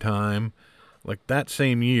same time. Like that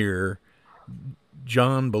same year,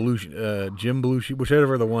 Jim Belushi,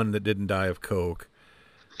 whichever the one that didn't die of coke.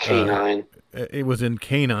 K-9. It was in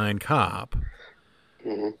K-9 Cop.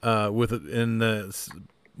 Mm-hmm.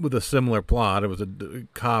 With a similar plot. It was a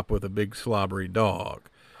cop with a big slobbery dog.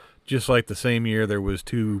 Just like the same year, there was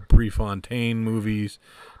two Prefontaine movies,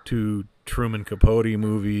 two Truman Capote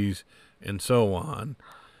movies, and so on.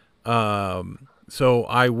 So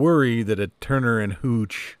I worry that a Turner and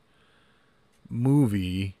Hooch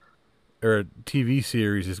movie or a TV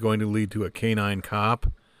series is going to lead to a K-9 Cop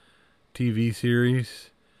TV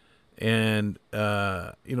series. And,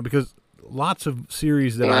 because lots of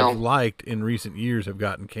series that I've liked in recent years have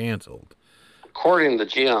gotten canceled. According to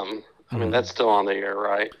Jim, that's still on the air,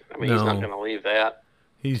 right? He's not going to leave that.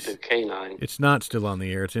 He's to K-9. It's not still on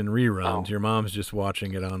the air. It's in reruns. Your mom's just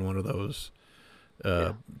watching it on one of those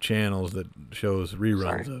channels that shows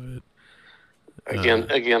reruns of it.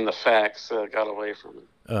 Again, the facts got away from it.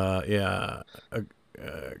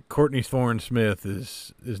 Courtney Thorne Smith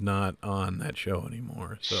is not on that show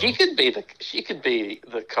anymore. So. She could be the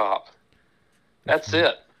cop. That's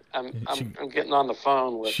it. I'm getting on the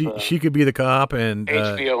phone with. She could be the cop, and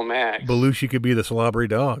HBO Max. Belushi could be the slobbery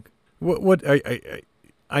dog. What?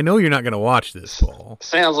 I know you're not going to watch this, Paul.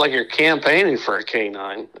 Sounds like you're campaigning for a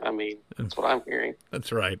K-9. That's what I'm hearing.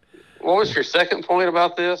 That's right. What was your second point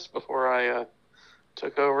about this before I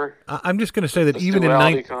took over? I'm just going to say that even in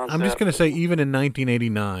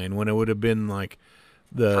 1989, when it would have been like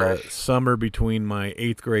the summer between my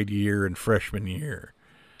 8th grade year and freshman year,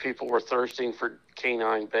 people were thirsting for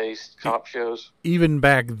K-9 based cop shows. Even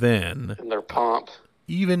back then, and their pomp.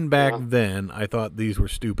 Even back then, I thought these were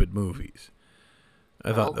stupid movies.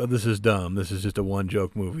 I thought, this is dumb. This is just a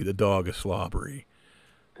one-joke movie. The dog is slobbery.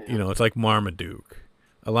 Yeah. It's like Marmaduke.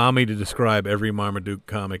 Allow me to describe every Marmaduke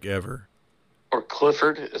comic ever. Or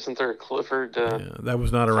Clifford. Isn't there a Clifford? That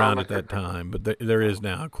was not around at that time, but there is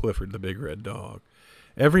now. Clifford the Big Red Dog.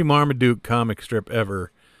 Every Marmaduke comic strip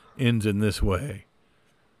ever ends in this way.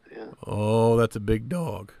 Yeah. Oh, that's a big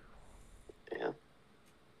dog. Yeah.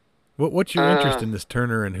 What's your interest in this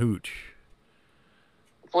Turner and Hooch?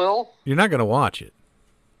 Well, you're not going to watch it.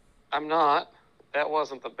 I'm not. That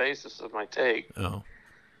wasn't the basis of my take. Oh.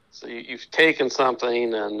 So you've taken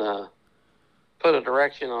something and put a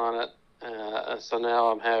direction on it. So now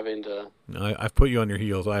I'm having to... I've put you on your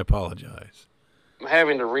heels. I apologize. I'm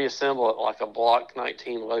having to reassemble it like a Block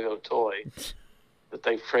 19 Lego toy that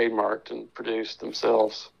they've trademarked and produced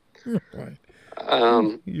themselves. Right.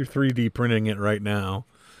 You're 3D printing it right now,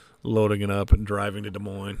 loading it up and driving to Des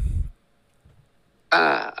Moines.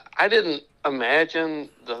 I didn't imagine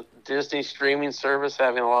the Disney streaming service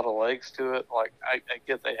having a lot of legs to it. Like, I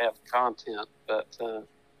get they have content, but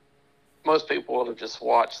most people would have just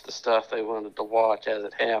watched the stuff they wanted to watch as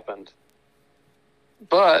it happened.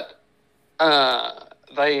 But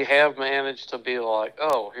they have managed to be like,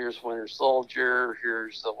 oh, here's Winter Soldier,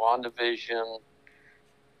 here's the WandaVision,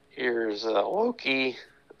 here's Loki.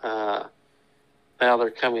 Now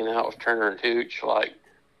they're coming out with Turner and Hooch. Like,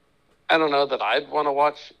 I don't know that I'd want to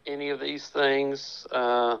watch any of these things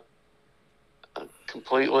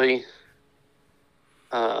completely.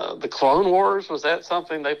 The Clone Wars, was that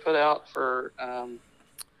something they put out for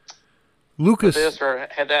Lucas? For this, or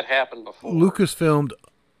had that happened before? Lucasfilm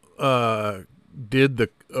did the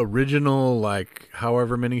original, like,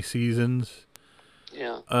 however many seasons.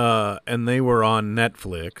 Yeah. And they were on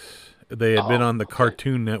Netflix. They had been on the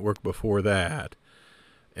Cartoon Network before that.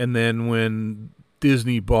 And then when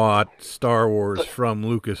Disney bought Star Wars from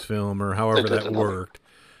Lucasfilm, or however that worked,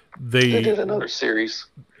 they did another series.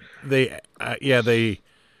 They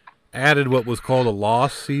added what was called a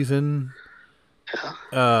Lost season.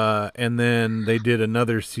 And then they did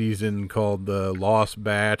another season called the Lost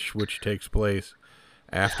Batch, which takes place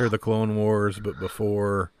after the Clone Wars, but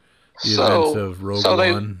before the events of Rogue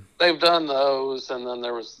One. They've done those, and then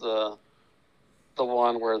there was the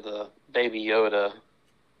one where the Baby Yoda,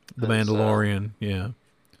 the Mandalorian,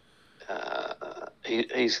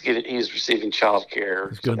 he's receiving child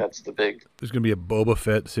care. So that's the big. There's going to be a Boba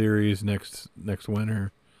Fett series next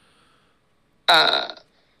winter.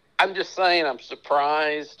 I'm just saying, I'm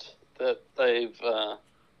surprised that they've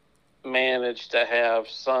managed to have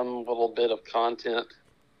some little bit of content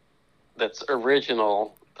that's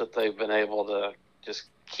original that they've been able to just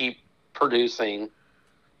keep producing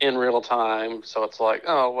in real time. So it's like,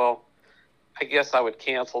 oh, well, I guess I would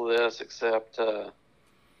cancel this, except, there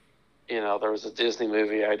was a Disney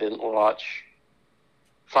movie I didn't watch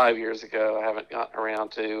 5 years ago. I haven't gotten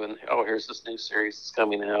around to, and, here's this new series that's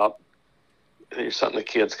coming out. Here's something the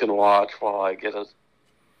kids can watch while I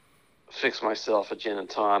fix myself a gin and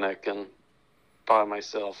tonic and buy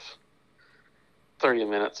myself 30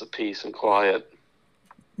 minutes of peace and quiet.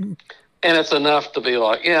 And it's enough to be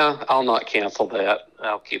like, yeah, I'll not cancel that.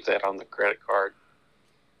 I'll keep that on the credit card.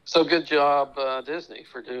 So good job, Disney,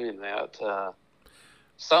 for doing that.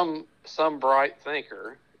 Some bright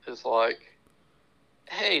thinker is like,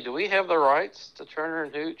 hey, do we have the rights to Turner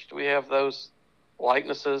and Hooch? Do we have those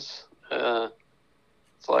likenesses?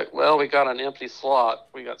 It's like, well, we got an empty slot.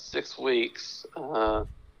 We got 6 weeks,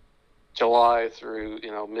 July through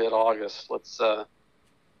mid-August. Let's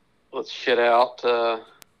shit out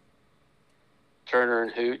Turner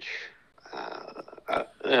and Hooch.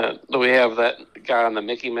 Do we have that guy on the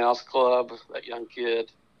Mickey Mouse Club, that young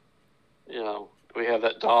kid? Do we have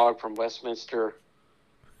that dog from Westminster?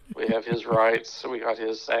 We have his rights. So we got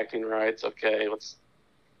his acting rights. Okay, let's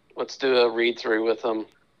do a read through with them.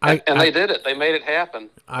 They did it. They made it happen.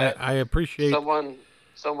 I appreciate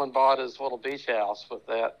someone bought his little beach house with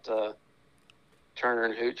that Turner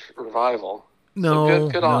and Hooch revival.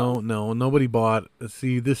 No, nobody bought.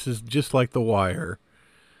 See, this is just like The Wire.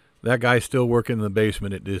 That guy's still working in the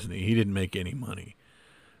basement at Disney. He didn't make any money.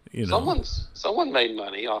 Someone made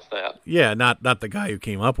money off that. Yeah, not the guy who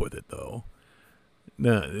came up with it though.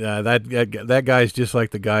 No, that guy's just like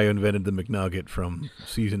the guy who invented the McNugget from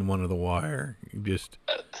season 1 of The Wire.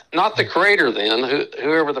 Not the creator then.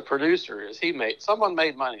 Whoever the producer is, someone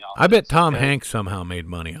made money off. I bet Tom Hanks somehow made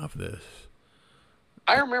money off this.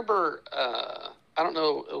 I remember. I don't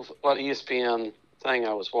know what ESPN thing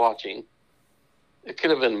I was watching. It could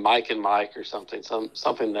have been Mike and Mike or something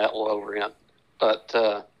that low rent,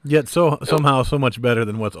 but yet somehow so much better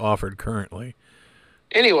than what's offered currently.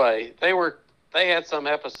 Anyway, they had some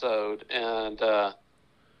episode, and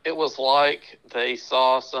it was like they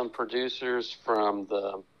saw some producers from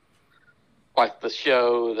the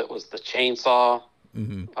show that was the Chainsaw,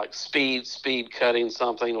 like speed cutting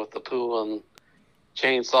something with the pool and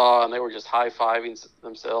chainsaw, and they were just high-fiving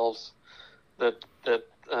themselves that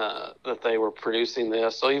they were producing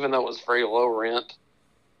this. So even though it was very low rent,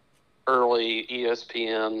 early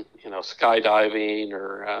ESPN, skydiving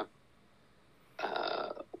or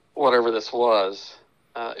whatever this was,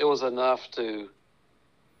 it was enough to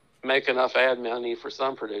make enough ad money for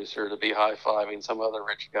some producer to be high-fiving some other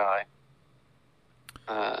rich guy.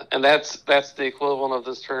 And that's the equivalent of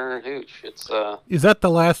this Turner and Hooch. Is that the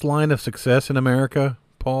last line of success in America,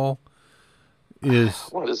 Paul?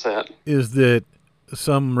 What is that? Is that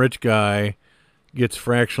some rich guy gets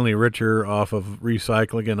fractionally richer off of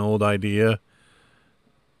recycling an old idea,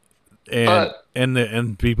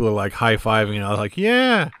 and people are like high-fiving, and I was like,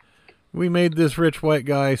 yeah, We made this rich white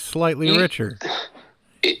guy slightly richer.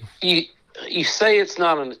 You say it's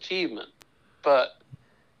not an achievement, but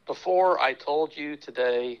before I told you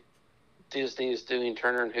today Disney is doing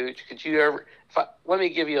Turner and Hooch, could you ever? Let me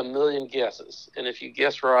give you a million guesses, and if you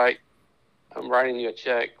guess right, I'm writing you a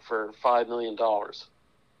check for $5 million.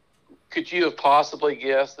 Could you have possibly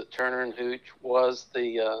guessed that Turner and Hooch was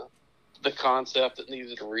the concept that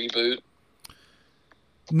needed a reboot?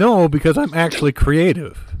 No, because I'm actually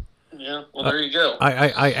creative. Yeah, well, there you go.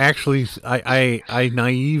 I actually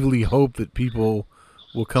naively hope that people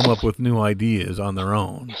will come up with new ideas on their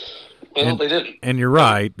own. Well, they didn't. And you're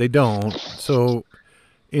right, they don't. So,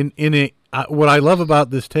 what I love about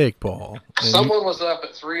this take, Paul. Someone was up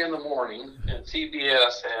at 3 a.m. and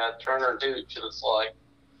TBS had Turner and Hooch, and it's like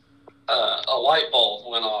a light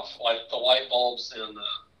bulb went off, like the light bulbs in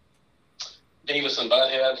Beavis and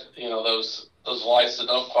Butthead. You know, those lights that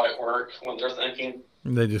don't quite work when they're thinking.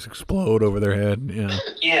 They just explode over their head. Yeah.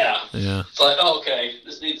 Yeah. It's like, okay,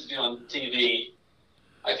 this needs to be on TV.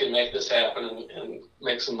 I can make this happen and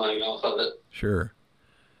make some money off of it. Sure.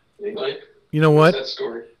 Anyway, you know what? That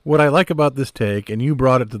story. What I like about this take, and you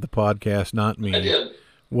brought it to the podcast, not me. I did.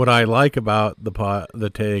 What I like about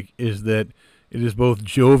the take is that it is both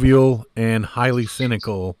jovial and highly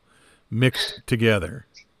cynical mixed together.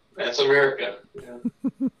 That's America. Yeah.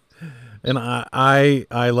 And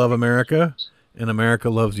I love America, and America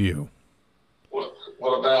loves you.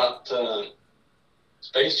 What about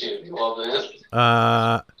Space Jam? You love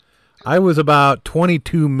that? I was about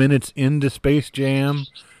 22 minutes into Space Jam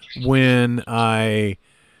when I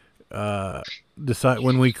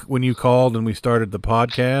when you called and we started the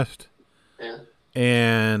podcast. Yeah.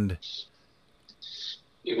 And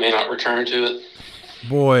you may not return to it.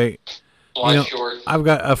 Boy, Life's short. I've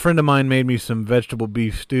got a friend of mine made me some vegetable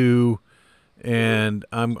beef stew, and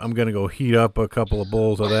I'm gonna go heat up a couple of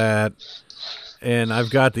bowls of that. And I've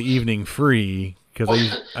got the evening free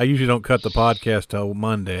because I usually don't cut the podcast till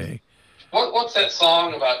Monday. What's that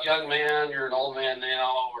song about, young man, you're an old man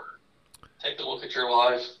now, or take a look at your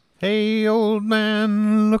life? Hey, old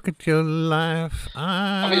man, look at your life.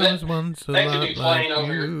 I was once a lot that could be playing like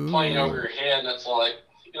over your head, and it's like,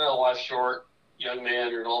 you know, life's short, young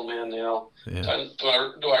man, you're an old man now. Yeah. Do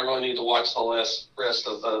I really need to watch the rest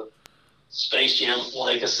of the Space Jam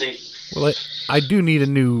legacy? Well, I do need a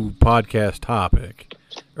new podcast topic.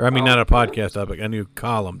 Or, I mean, not a podcast topic, a new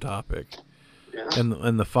column topic. Yeah.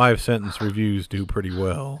 And the 5-sentence reviews do pretty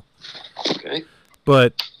well. Okay.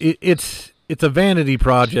 But it's a vanity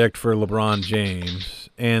project for LeBron James,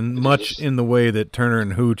 and much in the way that Turner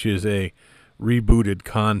and Hooch is a rebooted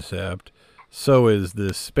concept, so is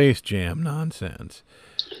this Space Jam nonsense.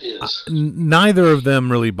 It is. Neither of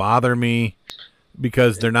them really bother me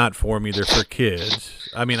because they're not for me, they're for kids.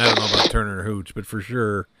 I mean, I don't know about Turner and Hooch, but for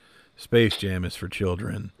sure Space Jam is for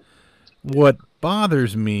children. What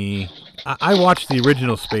bothers me, I watched the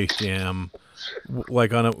original Space Jam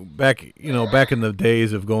like back in the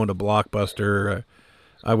days of going to Blockbuster.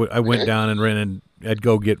 I went down and rented. I'd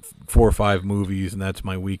go get 4 or 5 movies, and that's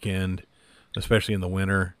my weekend, especially in the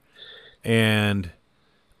winter. And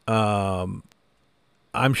I'm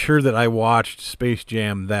sure that I watched Space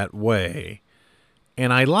Jam that way,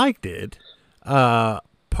 and I liked it.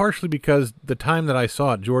 Partially because the time that I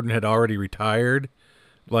saw it, Jordan had already retired,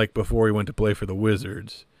 like before he went to play for the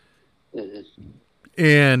Wizards. Mm-hmm.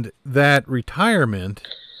 And that retirement,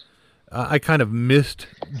 I kind of missed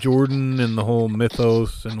Jordan and the whole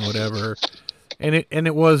mythos and whatever. And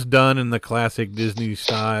it was done in the classic Disney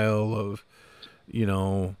style of, you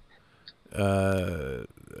know,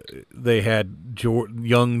 they had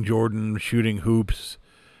young Jordan shooting hoops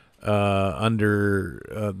under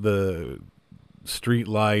the street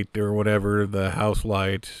light or whatever, the house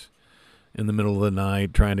lights in the middle of the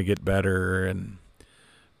night, trying to get better and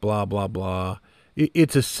blah, blah, blah.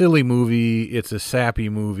 It's a silly movie. It's a sappy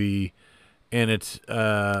movie. And it's,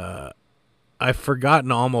 I've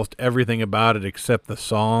forgotten almost everything about it except the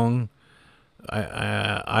song.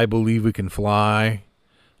 I believe we can fly.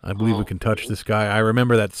 I believe we can touch the sky. I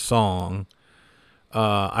remember that song.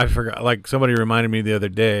 I forgot, like somebody reminded me the other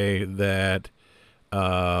day that,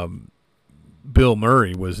 Bill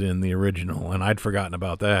Murray was in the original, and I'd forgotten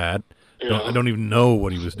about that. Yeah. I don't even know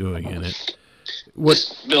what he was doing in it.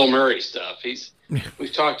 Just Bill Murray stuff.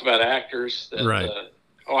 We've talked about actors that, right.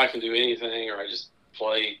 I can do anything, or I just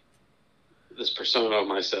play this persona of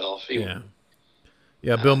myself. Yeah.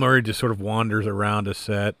 Bill Murray just sort of wanders around a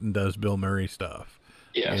set and does Bill Murray stuff.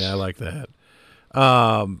 Yes. Yeah, I like that.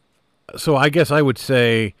 So I guess I would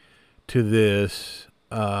say to this,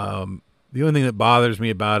 the only thing that bothers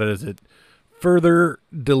me about it is it further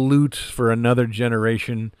dilutes for another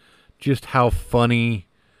generation just how funny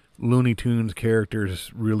Looney Tunes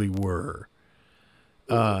characters really were.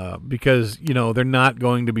 Because, you know, they're not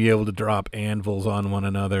going to be able to drop anvils on one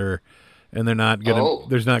another, and they're not gonna.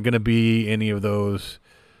 There's not going to be any of those,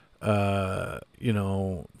 you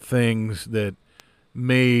know, things that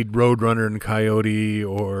made Roadrunner and Coyote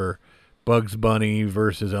or Bugs Bunny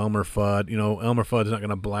versus Elmer Fudd. You know, Elmer Fudd's not going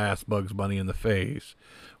to blast Bugs Bunny in the face,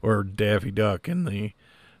 or Daffy Duck in the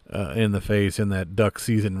face in that duck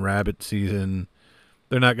season, rabbit season.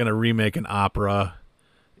 They're not going to remake an opera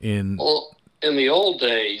in. Well, in the old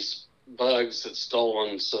days, Bugs had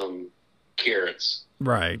stolen some carrots.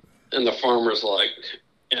 Right. And the farmer's like,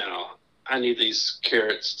 you know, I need these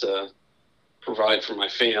carrots to provide for my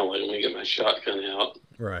family when we get my shotgun out.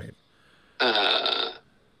 Right.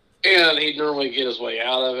 And he'd normally get his way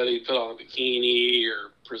out of it. He'd put on a bikini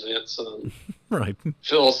or present some right.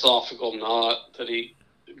 philosophical knot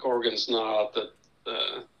Gorgon's knot that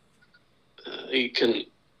he can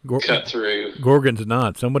cut through. Gorgon's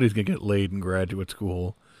knot. Somebody's going to get laid in graduate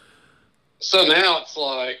school. So now it's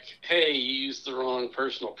like, hey, you used the wrong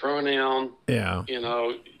personal pronoun. Yeah. You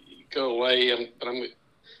know, go away. But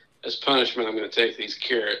as punishment, I'm going to take these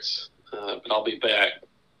carrots. But I'll be back.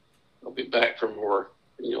 I'll be back for more,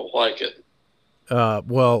 and you'll like it.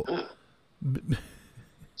 Well.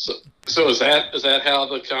 So is that how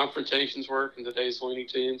the confrontations work in today's Looney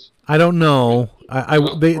Tunes? I don't know.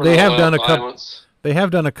 They have done a couple. They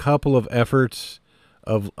have done a couple of efforts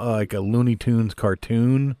of like a Looney Tunes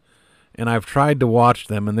cartoon, and I've tried to watch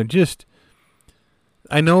them, and they're just.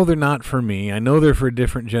 I know they're not for me. I know they're for a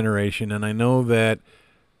different generation, and I know that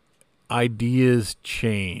ideas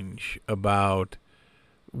change about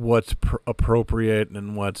what's appropriate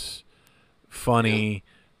and what's funny, yeah.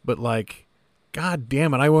 But like, God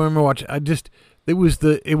damn it! I remember watching. It was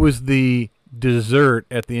the dessert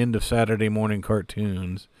at the end of Saturday morning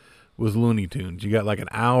cartoons was Looney Tunes. You got like an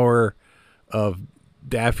hour of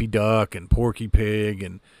Daffy Duck and Porky Pig,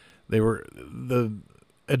 and the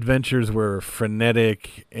adventures were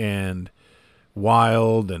frenetic and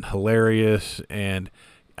wild and hilarious, and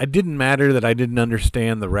it didn't matter that I didn't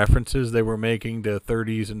understand the references they were making to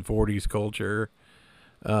 30s and 40s culture.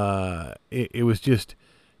 It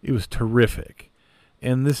was terrific.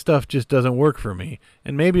 And this stuff just doesn't work for me.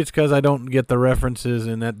 And maybe it's because I don't get the references,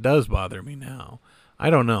 and that does bother me now. I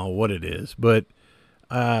don't know what it is, but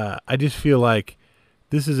I just feel like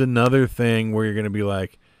this is another thing where you're going to be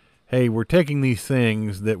like, hey, we're taking these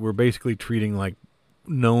things that we're basically treating like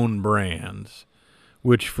known brands,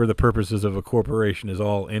 which for the purposes of a corporation is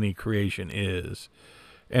all any creation is,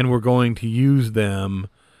 and we're going to use them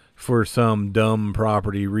for some dumb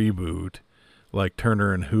property reboot like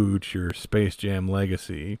Turner and Hooch or Space Jam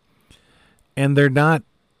Legacy. And they're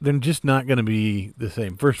just not going to be the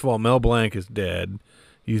same. First of all, Mel Blanc is dead.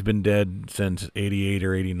 He's been dead since 88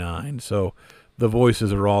 or 89, so the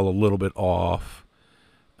voices are all a little bit off.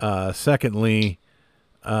 Secondly,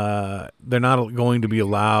 they're not going to be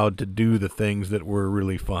allowed to do the things that were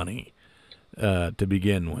really funny to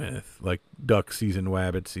begin with, like duck season,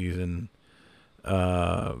 wabbit season,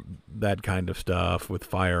 that kind of stuff with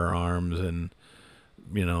firearms and,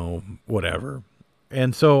 you know, whatever.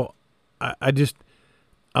 And so I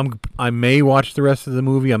may watch the rest of the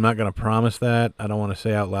movie. I'm not going to promise that. I don't want to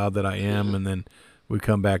say out loud that I am, and then we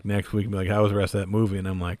come back next week and be like, how was the rest of that movie? And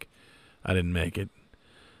I'm like, I didn't make it.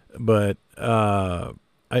 But I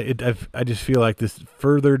just feel like this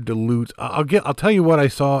further dilutes. I'll tell you what I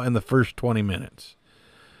saw in the first 20 minutes.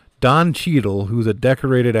 Don Cheadle, who's a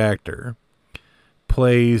decorated actor,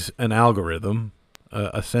 plays an algorithm,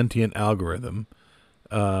 a sentient algorithm,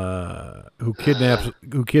 who kidnaps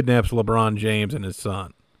LeBron James and his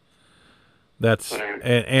son.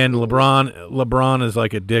 And LeBron is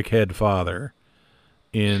like a dickhead father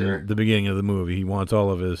in the beginning of the movie. He wants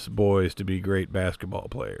all of his boys to be great basketball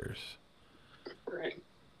players. Right.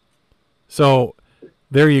 So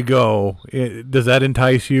there you go. Does that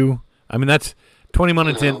entice you? I mean, that's 20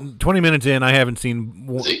 minutes in. 20 minutes in, I haven't seen.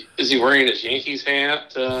 Is he wearing his Yankees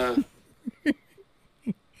hat?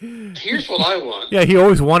 Here's what I want. Yeah, he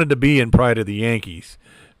always wanted to be in Pride of the Yankees,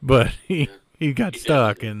 but he got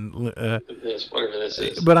stuck. And whatever this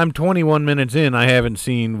is. But I'm 21 minutes in. I haven't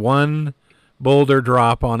seen one boulder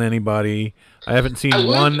drop on anybody. I haven't seen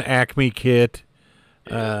one Acme kit.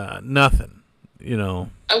 Nothing. You know.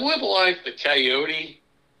 I would like the Coyote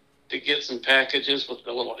to get some packages with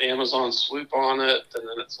the little Amazon swoop on it, and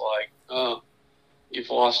then it's like, oh, you've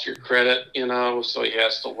lost your credit, you know, so he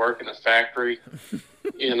has to work in a factory,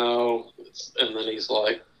 you know, and then he's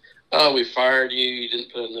like, oh, we fired you, you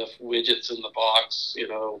didn't put enough widgets in the box, you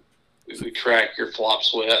know, we tracked your flop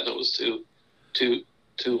sweat, and it was too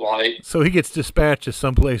too light. So he gets dispatched to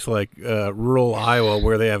someplace like rural Iowa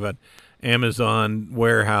where they have an Amazon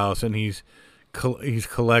warehouse, and he's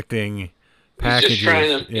collecting packages.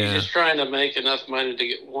 He's just trying to make enough money to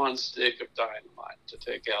get one stick of dynamite to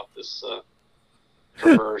take out this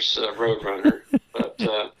perverse Roadrunner. But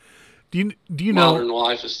do you modern know?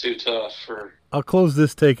 life is too tough for. I'll close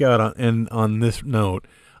this takeout on this note.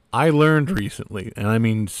 I learned recently, and I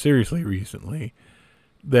mean seriously recently,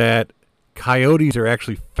 that coyotes are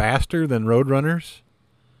actually faster than roadrunners.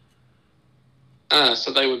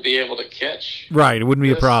 So they would be able to catch. Right, it wouldn't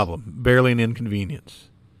be a problem. Barely an inconvenience.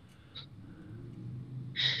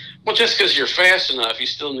 Well, just because you're fast enough, you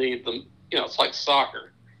still need them. You know, it's like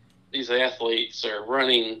soccer. These athletes are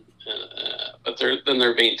running, but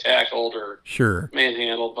they're being tackled or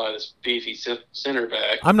manhandled by this beefy center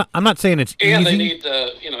back. I'm not saying it's easy. And they need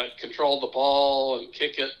to, control the ball and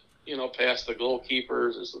kick it, past the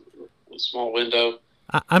goalkeepers. There's a small window.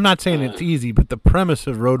 I'm not saying it's easy, but the premise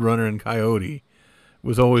of Roadrunner and Coyote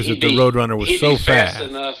was always that the Roadrunner was so fast.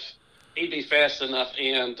 He'd be fast enough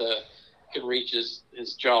and could reach his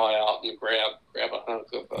jaw out and grab a hunk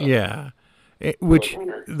of it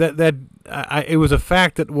was a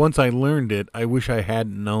fact that once I learned it, I wish I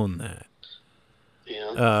hadn't known that.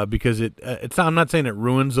 Yeah. Because I'm not saying it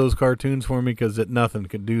ruins those cartoons for me, because nothing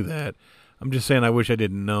could do that. I'm just saying I wish I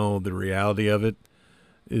didn't know the reality of it.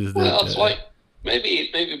 It's like maybe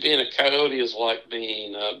being a coyote is like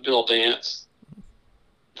being Bill Dance,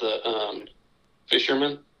 the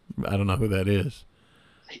fisherman. I don't know who that is.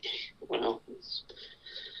 Well, is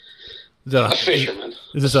that a fisherman.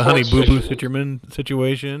 Is this a Honey Boo Boo fisherman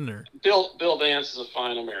situation, or Bill Dance is a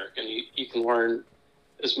fine American. You can learn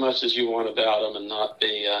as much as you want about him and not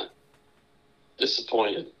be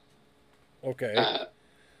disappointed. Okay.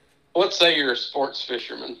 Let's say you're a sports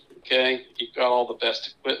fisherman. Okay, you've got all the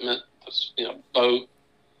best equipment. Boat.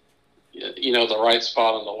 The right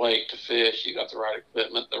spot on the lake to fish. You got the right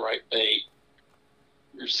equipment, the right bait.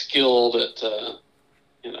 You're skilled at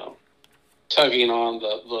tugging on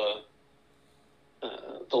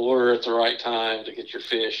the lure at the right time to get your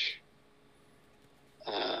fish.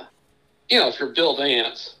 If you're Bill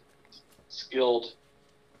Dance, skilled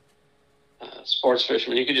sports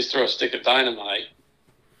fisherman, you could just throw a stick of dynamite.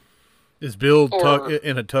 Is Bill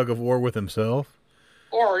in a tug of war with himself?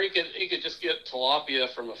 Or he could just get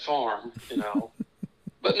tilapia from a farm,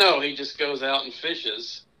 But no, he just goes out and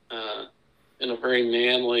fishes in a very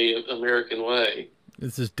manly American way.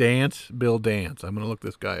 This is Bill Dance. I'm going to look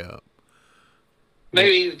this guy up.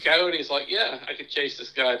 Maybe the coyote's like, yeah, I could chase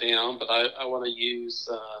this guy down, but I want to use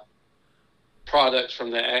products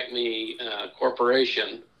from the Acme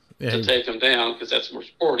Corporation to take him down because that's more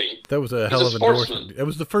sporting. That was a hell of an endorsement. That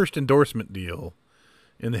was the first endorsement deal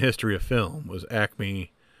in the history of film, was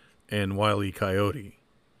Acme and Wile E. Coyote.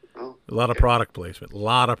 Oh, a lot of product placement.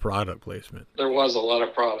 There was a lot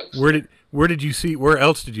of products. Where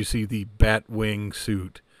else did you see the Batwing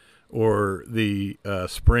suit or the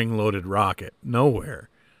spring-loaded rocket? Nowhere.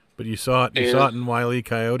 But you saw it. You saw it in Wile E.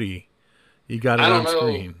 Coyote. You got it on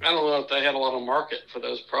screen. I don't know if they had a lot of market for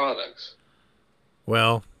those products.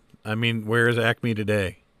 Well, I mean, where is Acme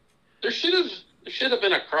today? There should have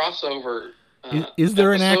been a crossover. Is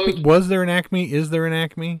there an Acme? Was there an Acme? Is there an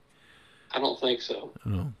Acme? I don't think so.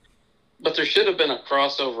 Oh. But there should have been a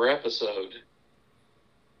crossover episode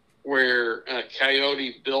where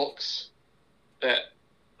Coyote bilks that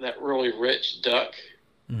really rich duck.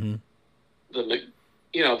 Mm-hmm.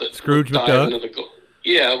 The Scrooge McDuck.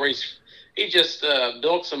 Where he just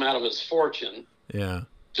bilks him out of his fortune. Yeah.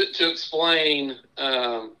 To explain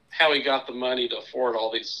how he got the money to afford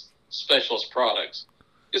all these specialist products.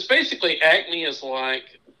 Because basically Acme is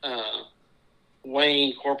like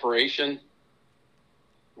Wayne Corporation,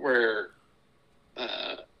 where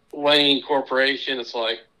Wayne Corporation is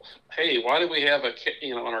like, hey, why do we have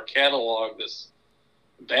on our catalog this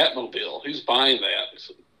Batmobile? Who's buying that?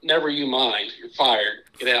 So, never you mind. You're fired.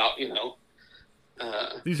 Get out.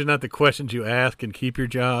 These are not the questions you ask and keep your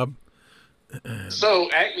job. So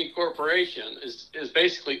Acme Corporation is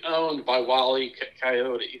basically owned by Wile E.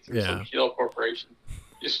 Coyote through some shell corporation.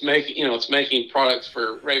 Just it's making products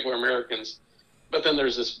for regular Americans, but then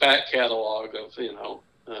there's this back catalog of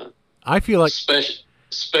I feel like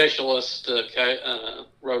specialist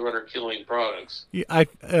Roadrunner killing products.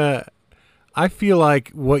 Yeah, I feel like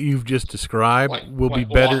what you've just described will be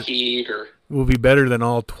better. Will be better than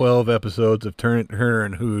all 12 episodes of Turner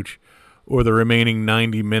and Hooch, or the remaining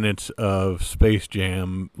 90 minutes of Space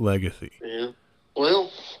Jam Legacy. Yeah.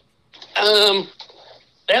 Well,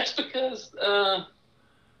 that's because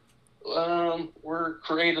we're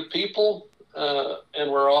creative people,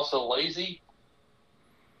 and we're also lazy.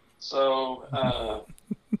 So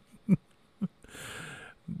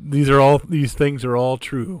these things are all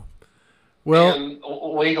true. Well, and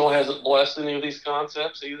legal hasn't blessed any of these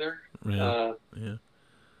concepts either. Yeah. Yeah.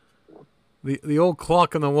 The old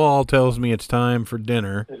clock on the wall tells me it's time for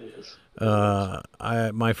dinner. It is.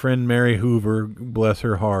 My friend Mary Hoover, bless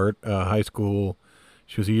her heart, high school.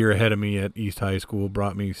 She was a year ahead of me at East High School.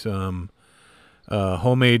 Brought me some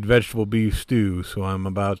homemade vegetable beef stew, so I'm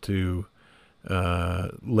about to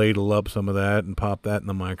ladle up some of that and pop that in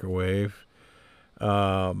the microwave.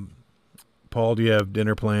 Paul, do you have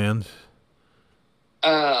dinner plans?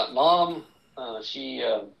 Mom, she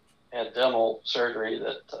had dental surgery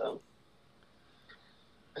that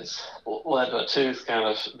has led to a tooth kind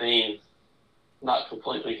of being not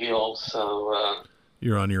completely healed. So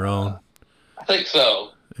you're on your own. I think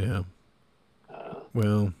so. Yeah.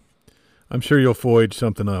 Well, I'm sure you'll forge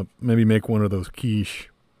something up. Maybe make one of those quiche.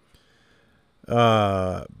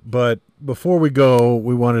 But before we go,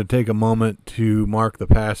 we wanted to take a moment to mark the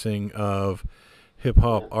passing of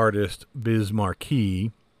hip-hop artist Biz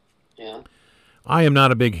Markie. Yeah. I am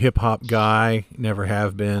not a big hip-hop guy, never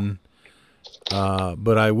have been.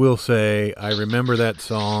 But I will say I remember that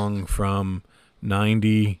song from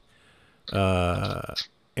 90, and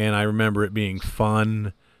I remember it being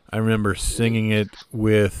fun. I remember singing it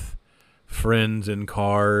with friends in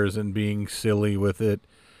cars and being silly with it.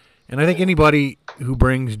 And I think anybody who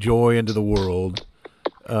brings joy into the world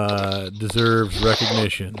deserves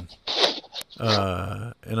recognition.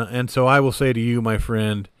 And so I will say to you, my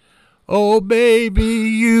friend, oh, baby,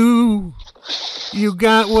 you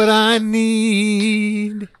got what I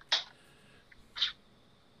need.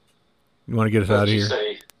 You want to get us out of here?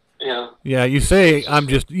 Say? Yeah. Yeah, you say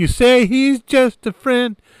he's just a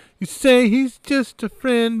friend. You say he's just a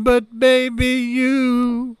friend, but baby,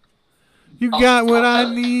 you got what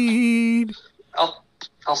I need.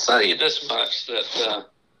 I'll say you this much, that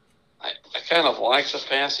I kind of like the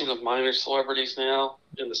passing of minor celebrities now,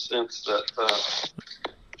 in the sense that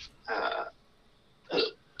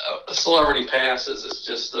a celebrity passes is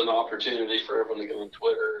just an opportunity for everyone to go on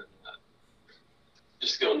Twitter and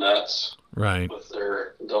just go nuts, right, with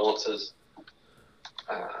their condolences.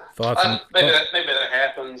 Maybe that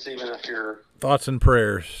happens even if you're thoughts and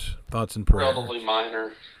prayers. Relatively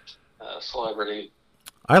minor celebrity.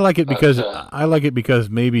 I like it because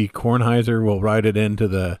maybe Kornheiser will write it into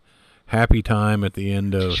the happy time at the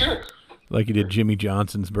end of, sure, like he did Jimmy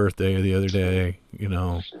Johnson's birthday the other day. You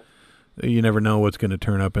know, you never know what's going to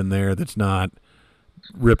turn up in there that's not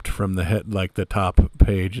ripped from the head, like the top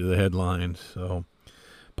page of the headlines. So,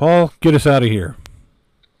 Paul, get us out of here.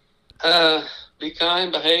 Be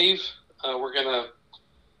kind, behave. We're gonna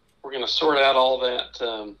sort out all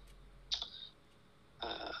that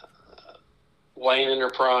Wayne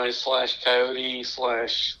Enterprise / Coyote /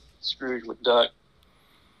 Scrooge McDuck.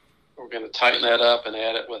 We're gonna tighten that up and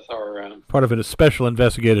add it with our part of it, a special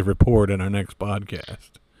investigative report in our next podcast.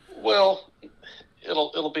 Well,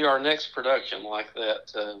 it'll be our next production, like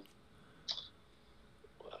that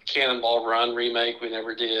Cannonball Run remake we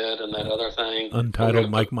never did, and that other thing, Untitled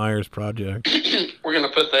Mike Myers project. We're going to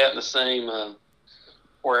put that in the same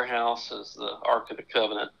warehouse as the Ark of the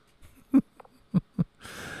Covenant.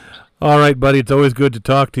 All right, buddy. It's always good to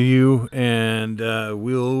talk to you, and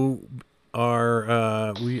we are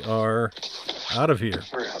out of here.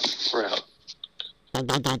 We're out.